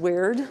 this is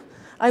weird.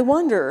 I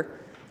wonder,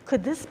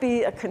 could this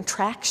be a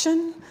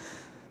contraction?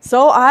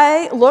 So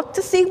I looked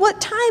to see what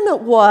time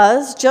it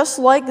was, just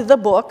like the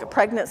book,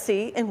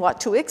 Pregnancy and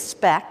What to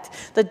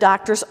Expect, the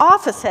doctor's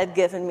office had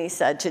given me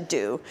said to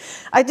do.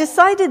 I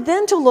decided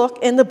then to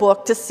look in the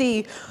book to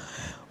see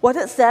what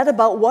it said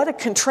about what a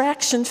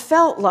contraction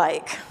felt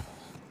like.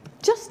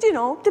 Just,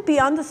 to be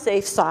on the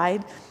safe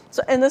side.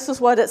 So, and this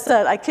is what it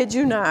said, I kid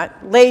you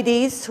not.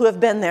 Ladies who have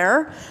been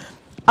there,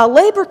 a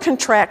labor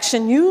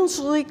contraction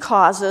usually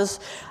causes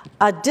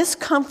a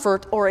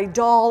discomfort or a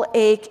dull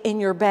ache in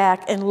your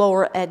back and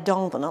lower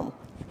abdominal.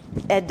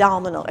 I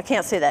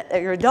can't say that.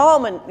 Your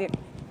abdominal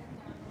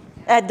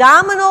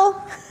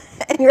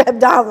and your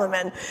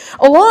abdomen,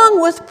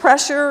 along with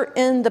pressure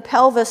in the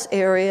pelvis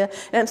area.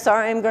 And I'm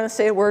sorry, I'm going to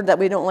say a word that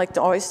we don't like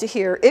to always to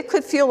hear. It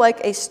could feel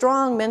like a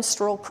strong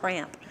menstrual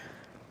cramp.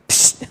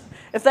 Psst.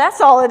 If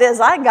that's all it is,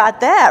 I got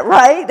that,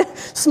 right?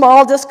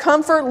 Small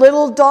discomfort,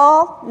 little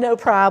dull, no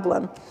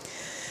problem.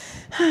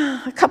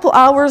 A couple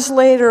hours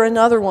later,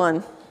 another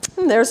one.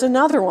 And there's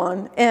another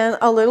one. And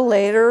a little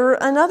later,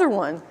 another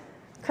one.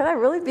 Could I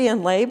really be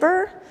in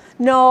labor?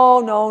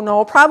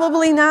 No,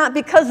 probably not,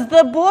 because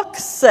the book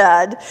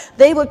said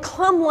they would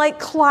come like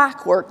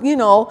clockwork,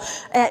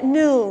 at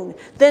noon,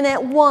 then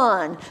at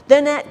 1,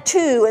 then at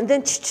 2, and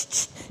then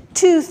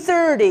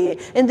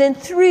 2:30, and then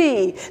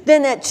 3,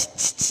 then at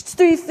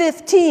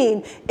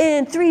 3:15,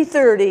 and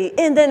 3:30,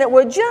 and then it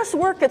would just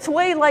work its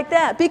way like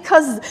that,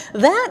 because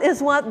that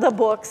is what the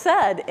book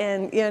said.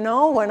 And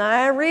when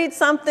I read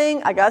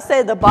something, I gotta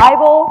say the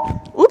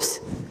Bible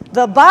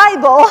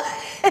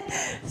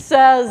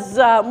says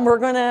we're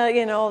gonna,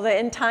 the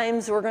end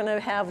times, we're gonna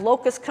have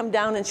locusts come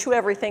down and chew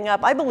everything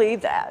up. I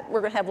believe that.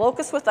 We're gonna have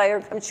locusts with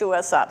fire come chew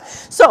us up.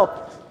 So,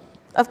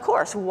 of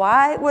course,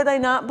 why would I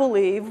not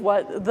believe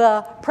what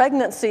the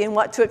Pregnancy and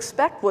What to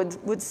Expect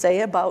would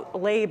say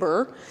about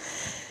labor?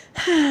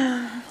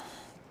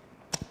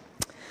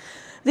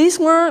 These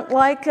weren't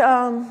like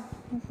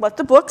what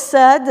the book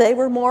said. They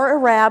were more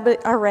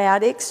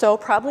erratic, so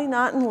probably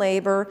not in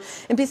labor.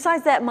 And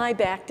besides that, my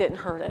back didn't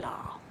hurt at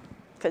all.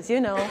 Because,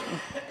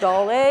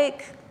 dull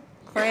ache,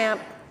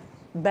 cramp,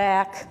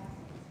 back,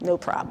 no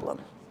problem.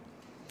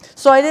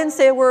 So I didn't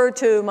say a word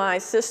to my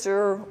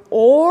sister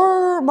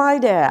or my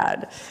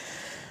dad.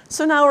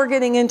 So now we're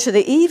getting into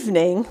the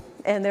evening,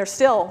 and they're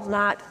still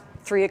not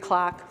 3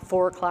 o'clock,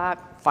 4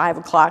 o'clock, 5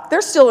 o'clock.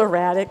 They're still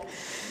erratic.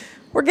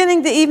 We're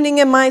getting the evening,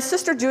 and my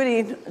sister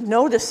Judy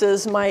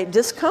notices my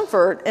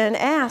discomfort and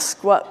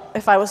asks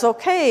if I was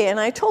okay, and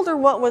I told her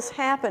what was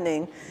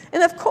happening.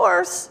 And of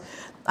course,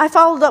 I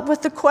followed up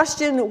with the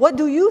question, what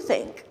do you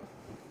think?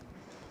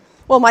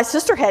 Well, my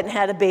sister hadn't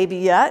had a baby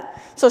yet,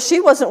 so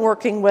she wasn't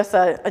working with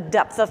a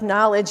depth of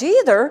knowledge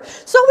either,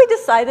 so we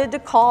decided to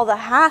call the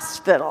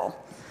hospital.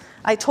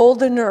 I told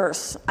the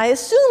nurse, I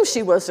assumed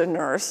she was a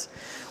nurse,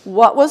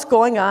 what was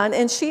going on,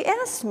 and she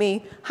asked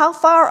me, how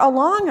far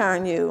along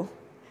are you?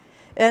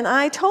 And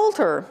I told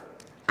her,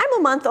 I'm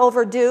a month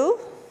overdue.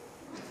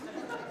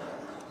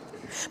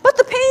 But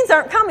the pains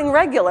aren't coming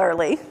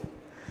regularly.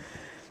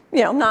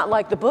 Not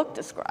like the book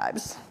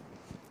describes.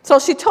 So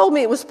she told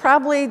me it was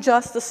probably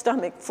just the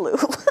stomach flu.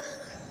 And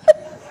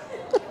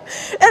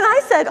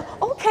I said,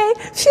 okay,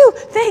 phew,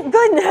 thank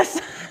goodness.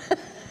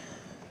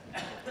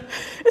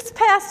 It's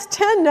past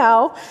 10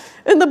 now,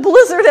 and the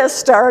blizzard has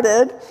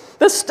started.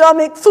 The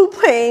stomach flu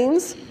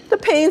pains, the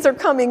pains are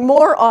coming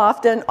more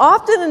often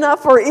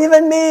enough for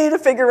even me to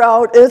figure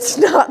out it's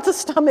not the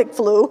stomach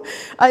flu.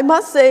 I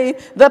must say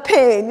the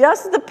pain,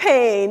 yes, the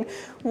pain.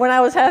 When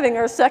I was having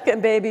our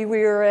second baby, we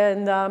were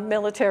in the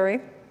military,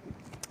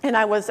 and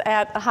I was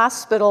at a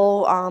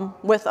hospital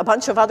with a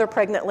bunch of other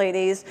pregnant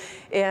ladies,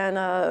 and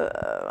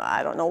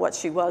I don't know what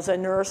she was, a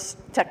nurse,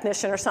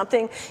 technician or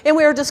something, and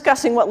we were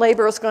discussing what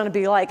labor was going to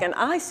be like, and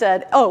I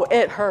said, oh,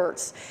 it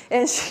hurts.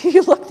 And she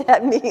looked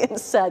at me and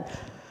said,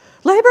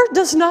 labor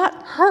does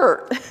not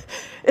hurt.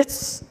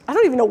 I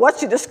don't even know what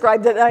she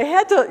described it. I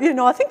had to,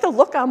 I think the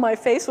look on my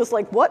face was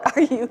like, what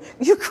are you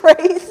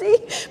crazy?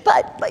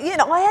 But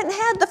I hadn't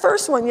had the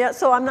first one yet,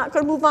 so I'm not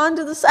going to move on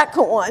to the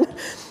second one.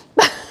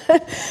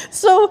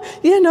 So,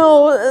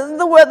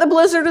 the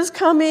blizzard is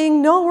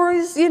coming, no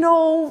worries,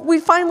 we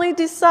finally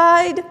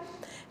decide,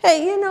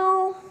 hey,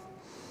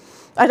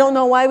 I don't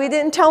know why we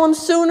didn't tell him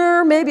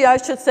sooner. Maybe I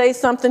should say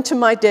something to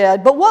my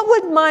dad. But what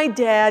would my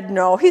dad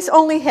know? He's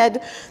only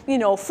had,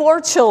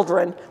 4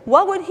 children.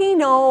 What would he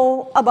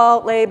know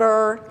about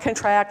labor,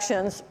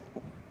 contractions?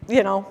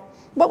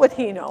 What would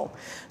he know?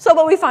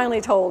 But we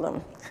finally told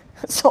him.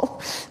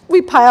 So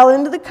we pile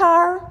into the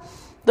car.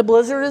 The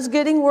blizzard is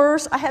getting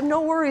worse. I have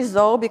no worries,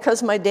 though,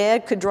 because my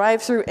dad could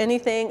drive through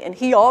anything, and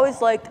he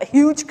always liked a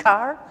huge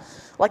car,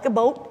 like a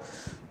boat.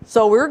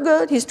 So we're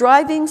good. He's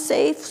driving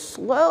safe,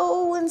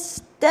 slow and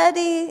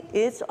steady.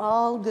 It's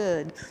all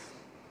good.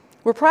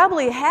 We're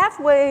probably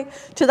halfway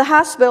to the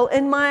hospital,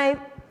 and my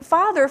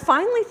father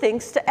finally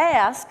thinks to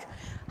ask,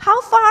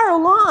 how far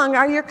along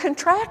are your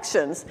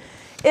contractions?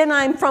 And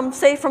I'm from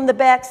the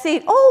back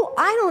seat, oh,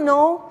 I don't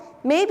know,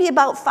 maybe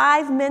about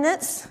 5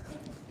 minutes.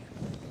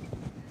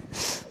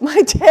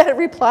 My dad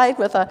replied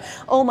with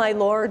oh my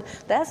Lord,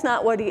 that's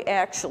not what he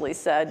actually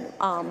said.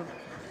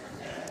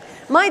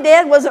 My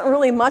dad wasn't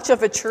really much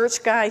of a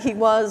church guy. He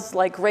was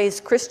like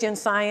raised Christian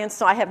Science,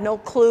 so I have no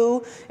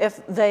clue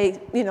if they,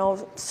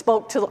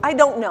 spoke to, I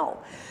don't know.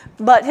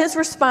 But his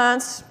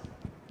response,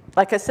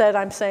 like I said,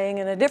 I'm saying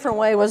in a different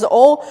way, was,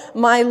 "Oh,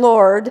 my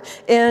Lord."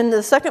 And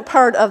the second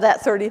part of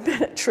that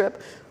 30-minute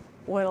trip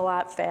went a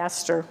lot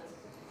faster.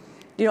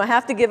 I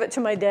have to give it to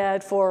my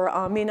dad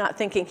for me not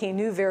thinking he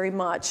knew very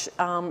much.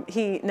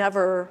 He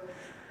never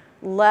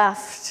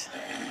left.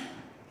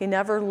 He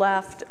never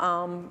left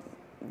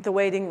the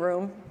waiting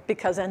room,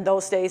 because in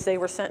those days they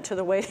were sent to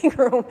the waiting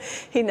room.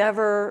 He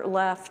never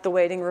left the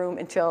waiting room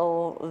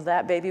until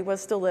that baby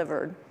was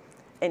delivered,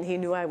 and he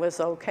knew I was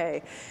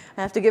okay.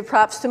 I have to give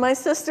props to my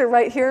sister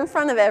right here in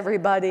front of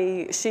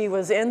everybody. She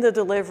was in the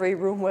delivery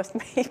room with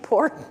me.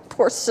 Poor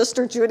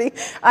Sister Judy.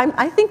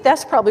 I think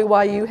that's probably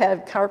why you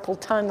had carpal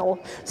tunnel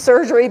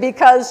surgery,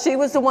 because she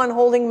was the one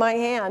holding my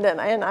hand,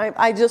 and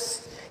I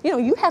just,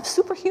 you have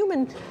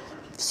superhuman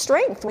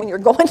strength when you're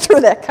going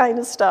through that kind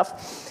of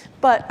stuff.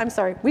 But I'm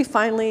sorry, we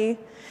finally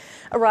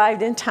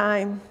arrived in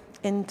time,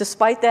 and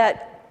despite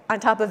that, on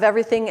top of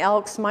everything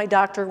else, my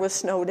doctor was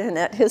snowed in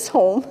at his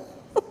home.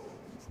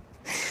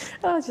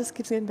 Oh, it just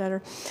keeps getting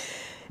better.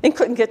 And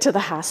couldn't get to the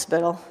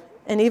hospital.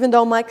 And even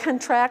though my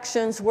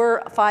contractions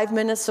were 5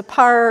 minutes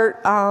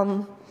apart,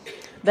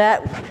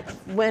 that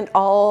went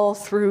all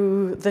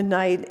through the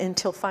night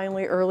until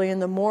finally early in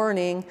the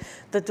morning,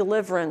 the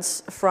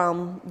deliverance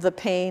from the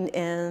pain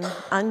and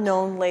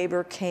unknown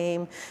labor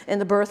came,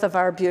 and the birth of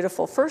our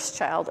beautiful first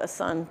child, a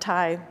son,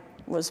 Ty,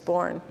 was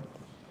born.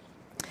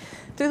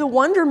 Through the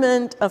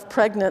wonderment of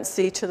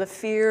pregnancy to the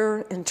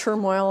fear and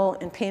turmoil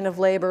and pain of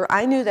labor,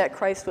 I knew that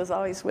Christ was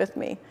always with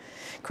me.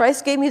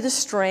 Christ gave me the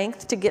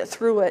strength to get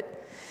through it.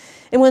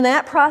 And when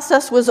that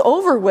process was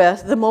over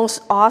with, the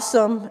most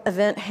awesome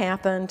event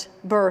happened,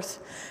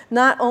 birth.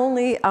 Not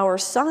only our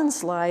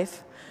son's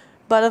life,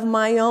 but of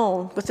my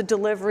own. With the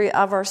delivery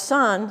of our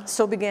son,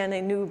 so began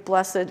a new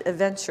blessed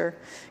adventure.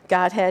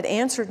 God had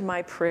answered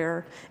my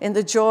prayer, and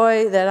the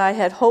joy that I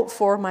had hoped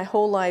for my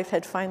whole life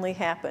had finally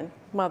happened,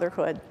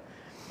 motherhood.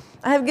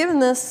 I have given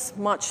this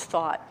much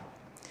thought,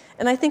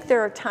 and I think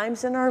there are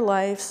times in our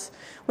lives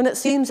when it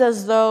seems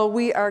as though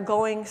we are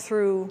going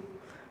through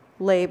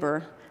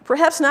labor.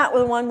 Perhaps not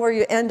the one where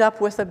you end up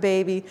with a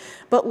baby,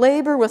 but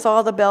labor with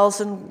all the bells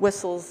and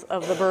whistles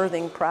of the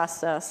birthing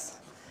process.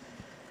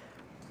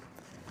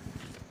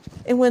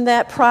 And when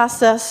that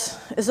process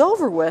is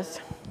over with,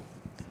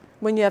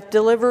 when you have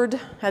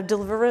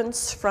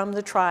deliverance from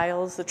the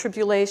trials, the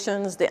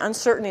tribulations, the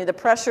uncertainty, the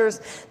pressures,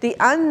 the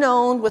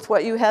unknown with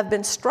what you have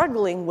been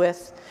struggling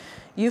with,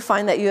 you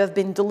find that you have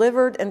been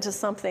delivered into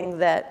something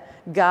that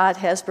God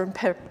has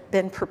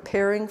been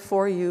preparing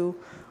for you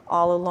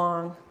all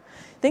along.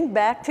 Think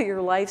back to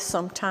your life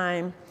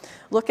sometime.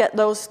 Look at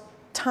those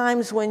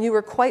times when you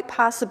were quite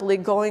possibly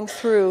going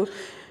through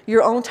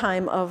your own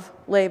time of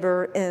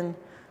labor and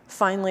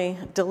finally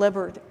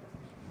delivery.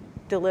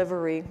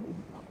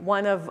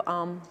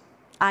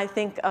 I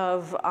think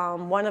of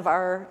one of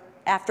our,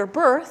 after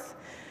birth,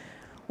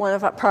 one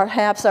of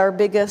perhaps our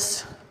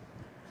biggest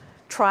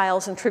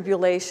trials and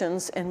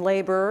tribulations in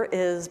labor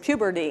is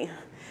puberty.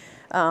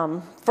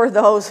 For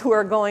those who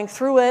are going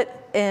through it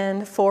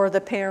and for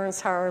the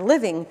parents who are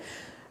living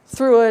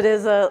through it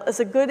is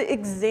a good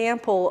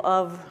example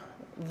of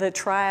the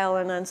trial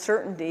and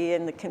uncertainty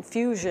and the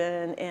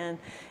confusion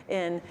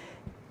and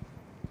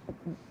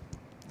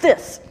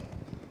this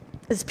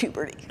is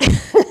puberty.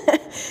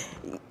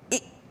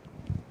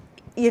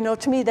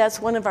 To me, that's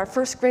one of our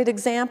first great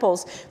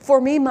examples. For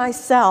me,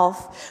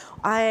 myself,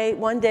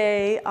 one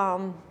day,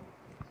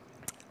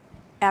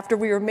 after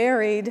we were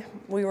married,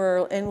 we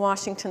were in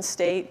Washington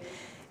State,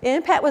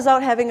 and Pat was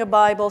out having a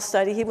Bible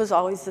study. He was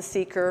always the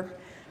seeker,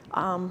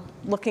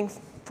 looking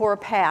for a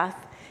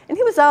path. And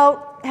he was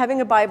out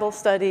having a Bible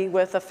study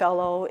with a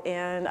fellow,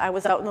 and I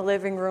was out in the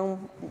living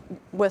room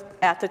with,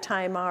 at the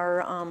time,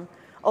 our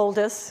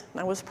oldest.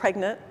 I was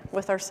pregnant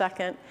with our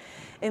second.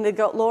 And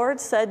the Lord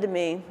said to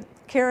me,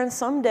 "Karen,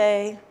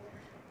 someday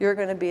you're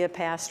going to be a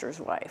pastor's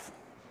wife."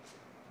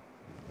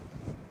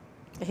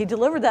 He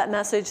delivered that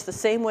message the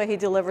same way he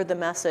delivered the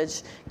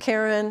message.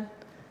 "Karen,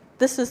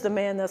 this is the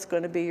man that's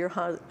going to be your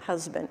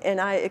husband." And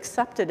I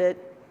accepted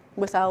it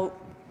without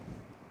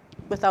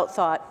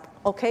thought.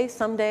 Okay,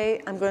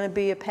 someday I'm going to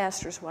be a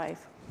pastor's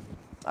wife.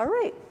 All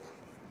right.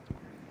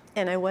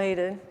 And I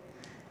waited,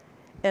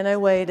 and I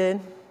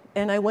waited,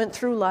 and I went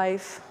through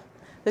life,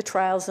 the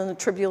trials and the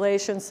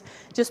tribulations.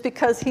 Just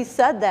because he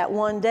said that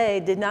one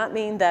day did not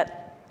mean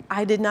that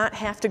I did not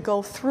have to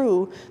go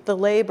through the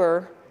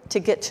labor to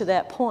get to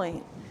that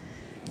point.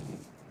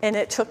 And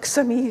it took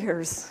some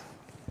years.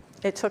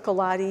 It took a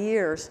lot of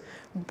years.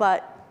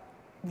 But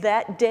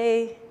that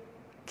day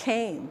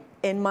came,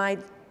 and my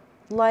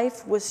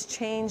life was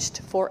changed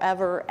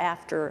forever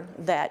after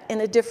that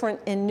in a different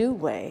and new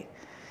way.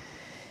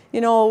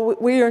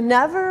 We are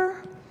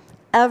never,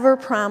 ever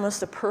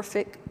promised a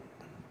perfect,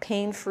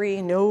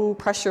 pain-free, no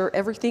pressure,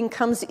 everything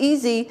comes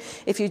easy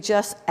if you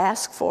just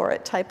ask for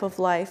it type of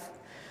life.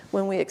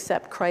 when we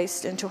accept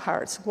Christ into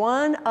hearts.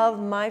 One of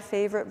my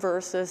favorite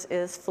verses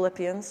is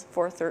Philippians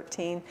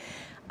 4:13.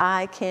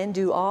 I can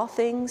do all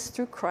things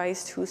through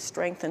Christ who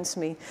strengthens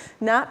me.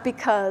 Not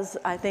because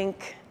I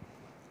think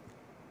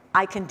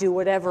I can do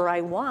whatever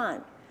I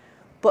want,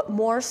 but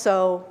more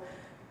so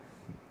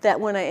that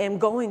when I am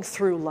going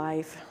through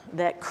life,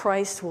 that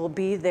Christ will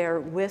be there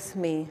with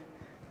me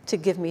to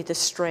give me the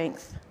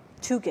strength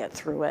to get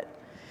through it.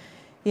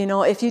 You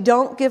know, if you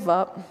don't give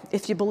up,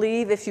 if you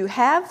believe, if you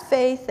have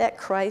faith that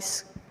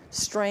Christ's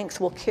strength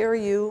will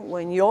carry you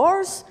when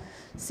yours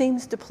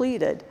seems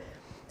depleted,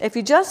 if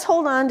you just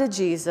hold on to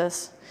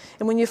Jesus,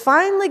 and when you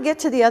finally get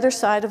to the other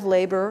side of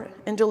labor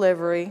and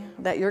delivery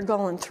that you're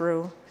going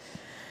through,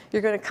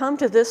 you're going to come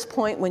to this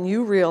point when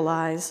you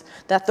realize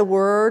that the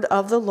word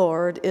of the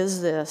Lord is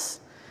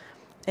this,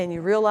 and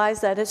you realize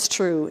that it's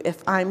true.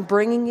 If I'm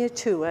bringing you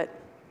to it,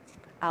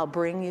 I'll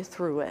bring you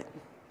through it.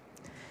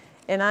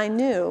 And I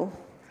knew,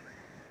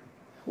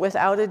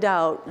 without a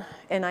doubt,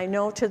 and I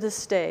know to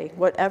this day,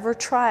 whatever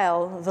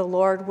trial the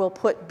Lord will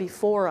put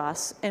before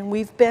us, and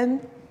we've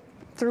been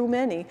through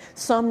many,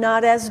 some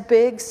not as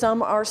big,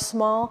 some are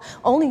small,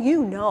 only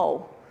you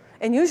know.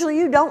 And usually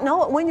you don't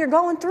know it when you're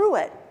going through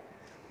it.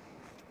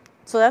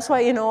 So that's why,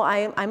 you know,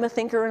 I'm a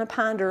thinker and a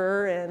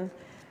ponderer, and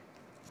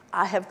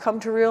I have come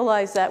to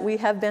realize that we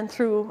have been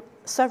through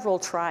several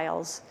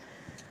trials.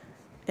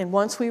 And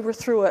once we were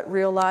through it,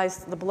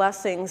 realized the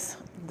blessings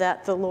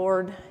that the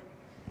Lord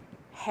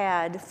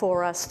had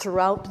for us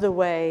throughout the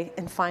way,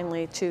 and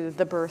finally to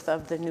the birth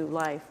of the new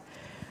life.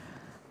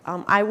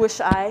 I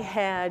wish I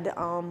had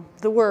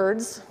the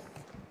words,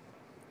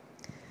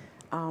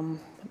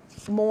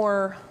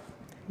 more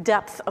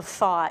depth of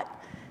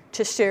thought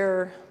to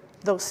share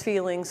those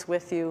feelings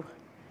with you,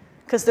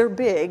 because they're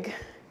big.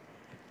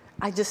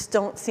 I just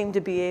don't seem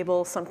to be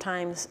able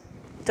sometimes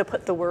to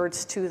put the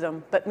words to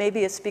them, but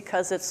maybe it's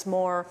because it's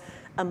more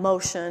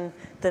emotion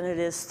than it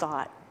is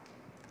thought.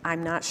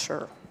 I'm not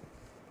sure.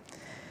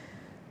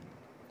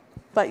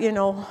 But you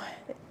know,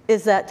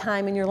 is that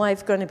time in your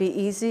life going to be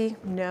easy?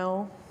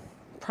 No,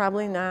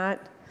 probably not.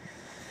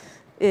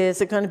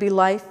 Is it going to be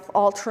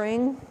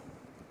life-altering?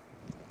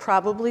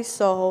 Probably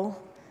so.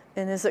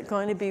 And is it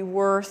going to be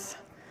worth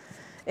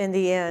in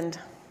the end?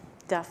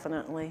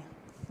 Definitely.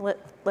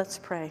 Let's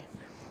pray.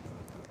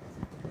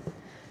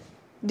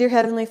 Dear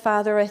Heavenly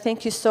Father, I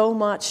thank you so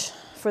much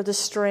for the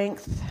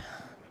strength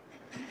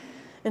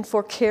and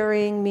for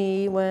carrying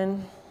me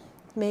when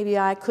maybe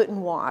I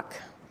couldn't walk.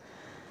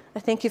 I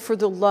thank you for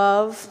the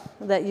love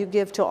that you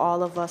give to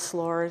all of us,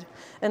 Lord.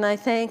 And I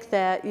thank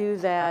that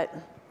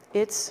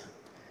it's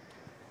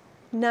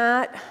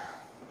not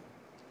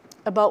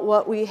about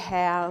what we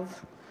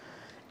have.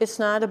 It's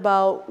not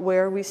about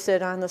where we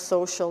sit on the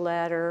social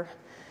ladder.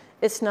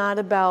 It's not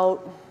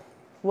about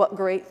what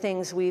great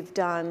things we've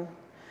done.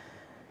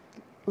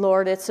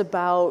 Lord, it's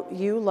about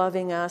you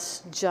loving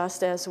us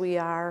just as we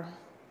are,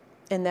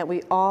 and that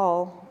we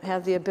all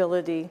have the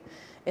ability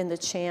and the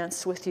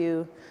chance with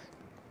you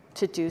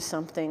to do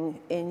something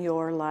in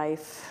your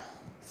life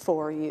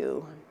for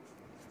you.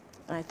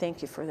 And I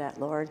thank you for that,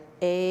 Lord.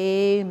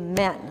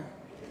 Amen.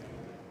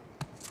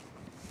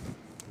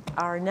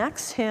 Our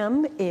next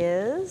hymn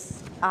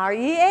is, Are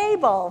Ye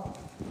Able?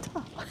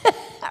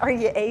 Are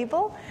you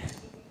able?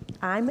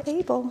 I'm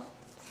able.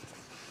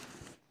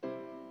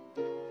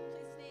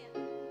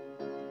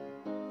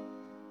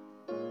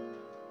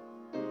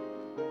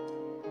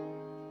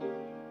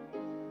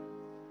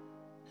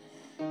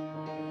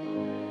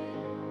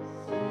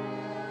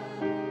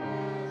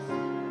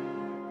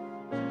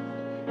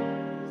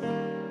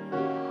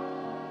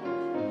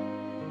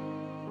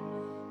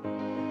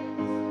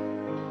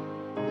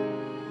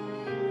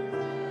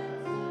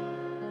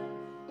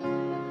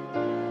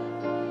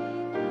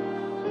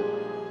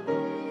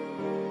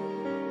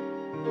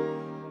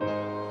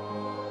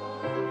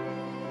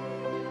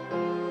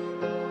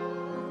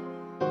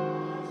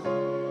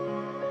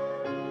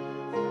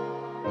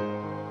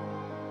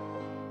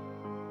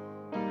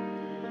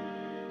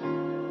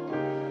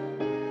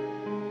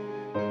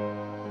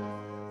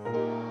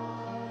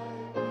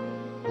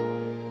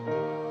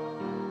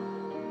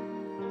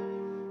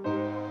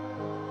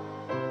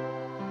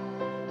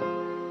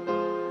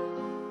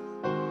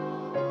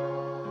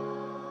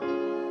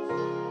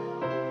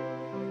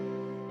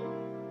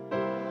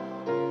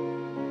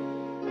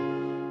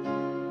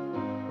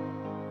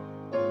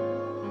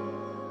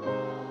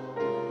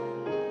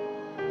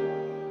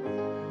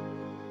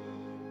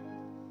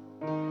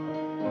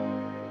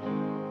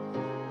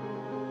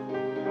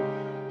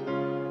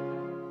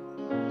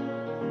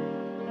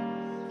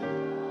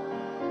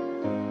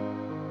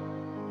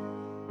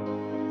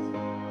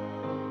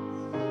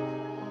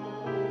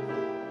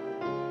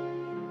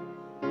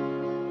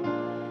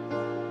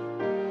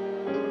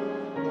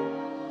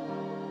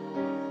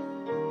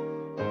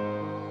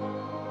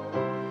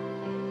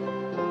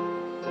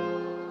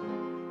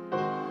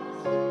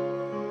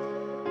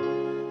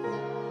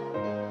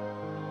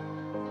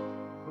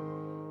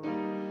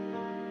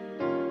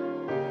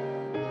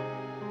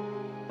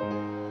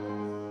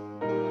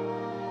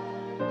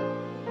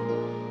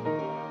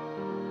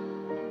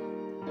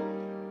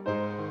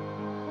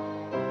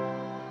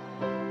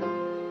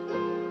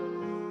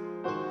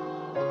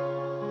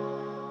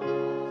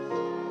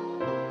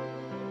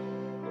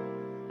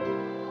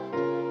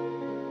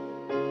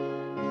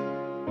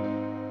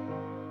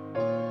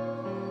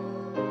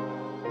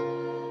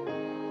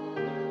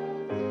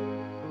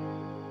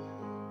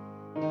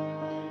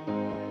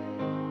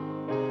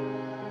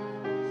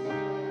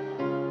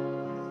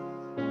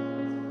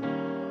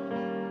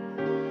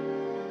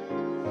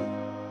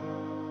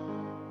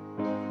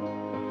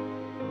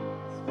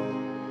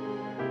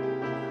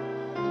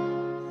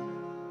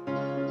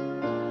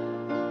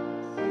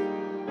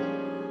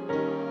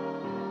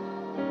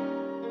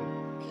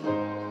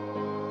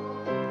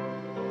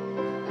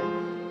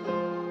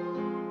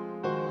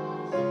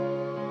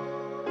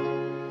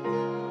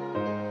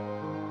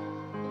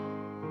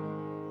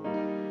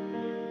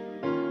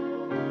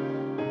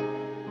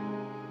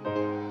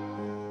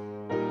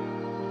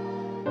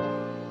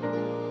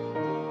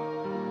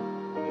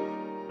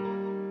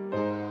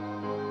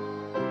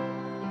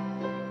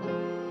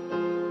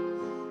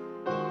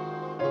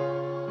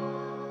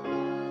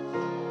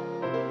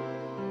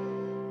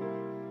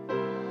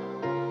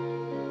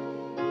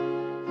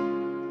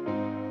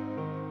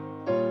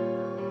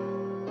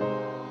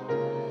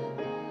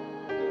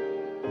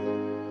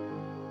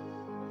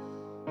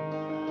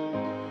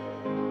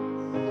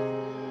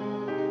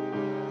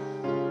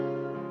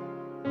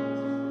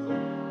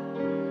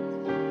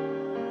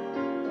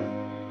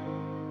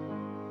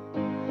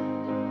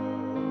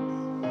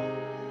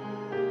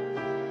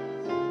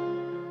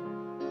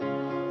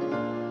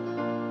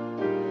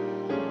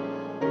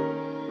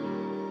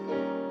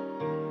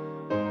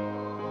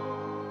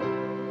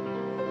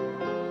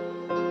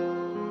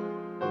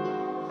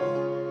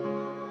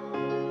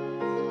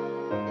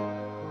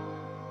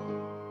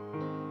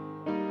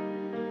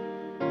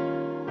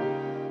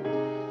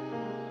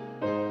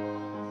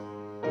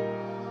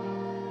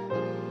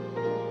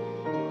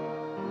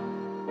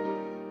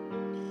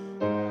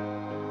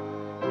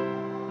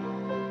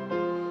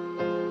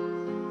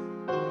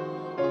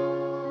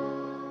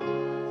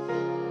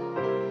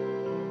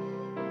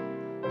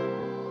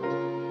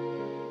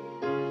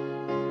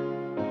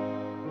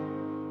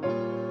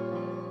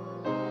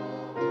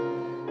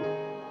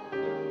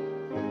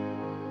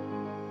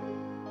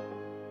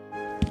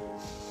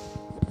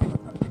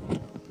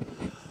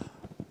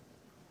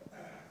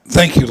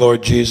 Thank you,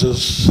 Lord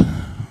Jesus.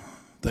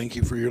 Thank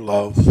you for your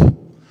love.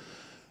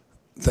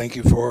 Thank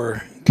you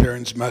for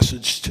Karen's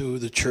message to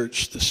the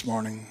church this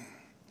morning.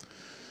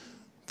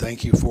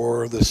 Thank you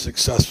for the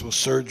successful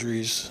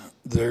surgeries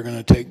that are going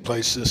to take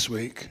place this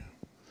week.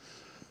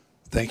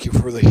 Thank you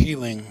for the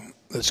healing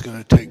that's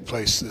going to take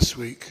place this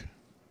week.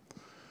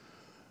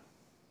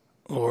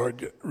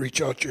 Lord,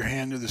 reach out your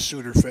hand to the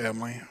Suter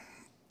family.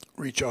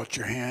 Reach out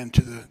your hand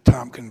to the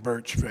Tompkin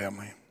Birch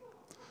family.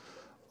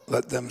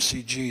 Let them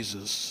see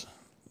Jesus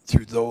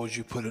through those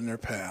you put in their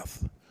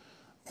path.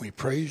 We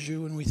praise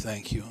you and we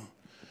thank you.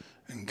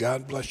 And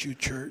God bless you,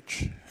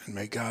 church, and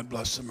may God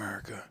bless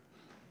America.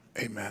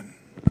 Amen.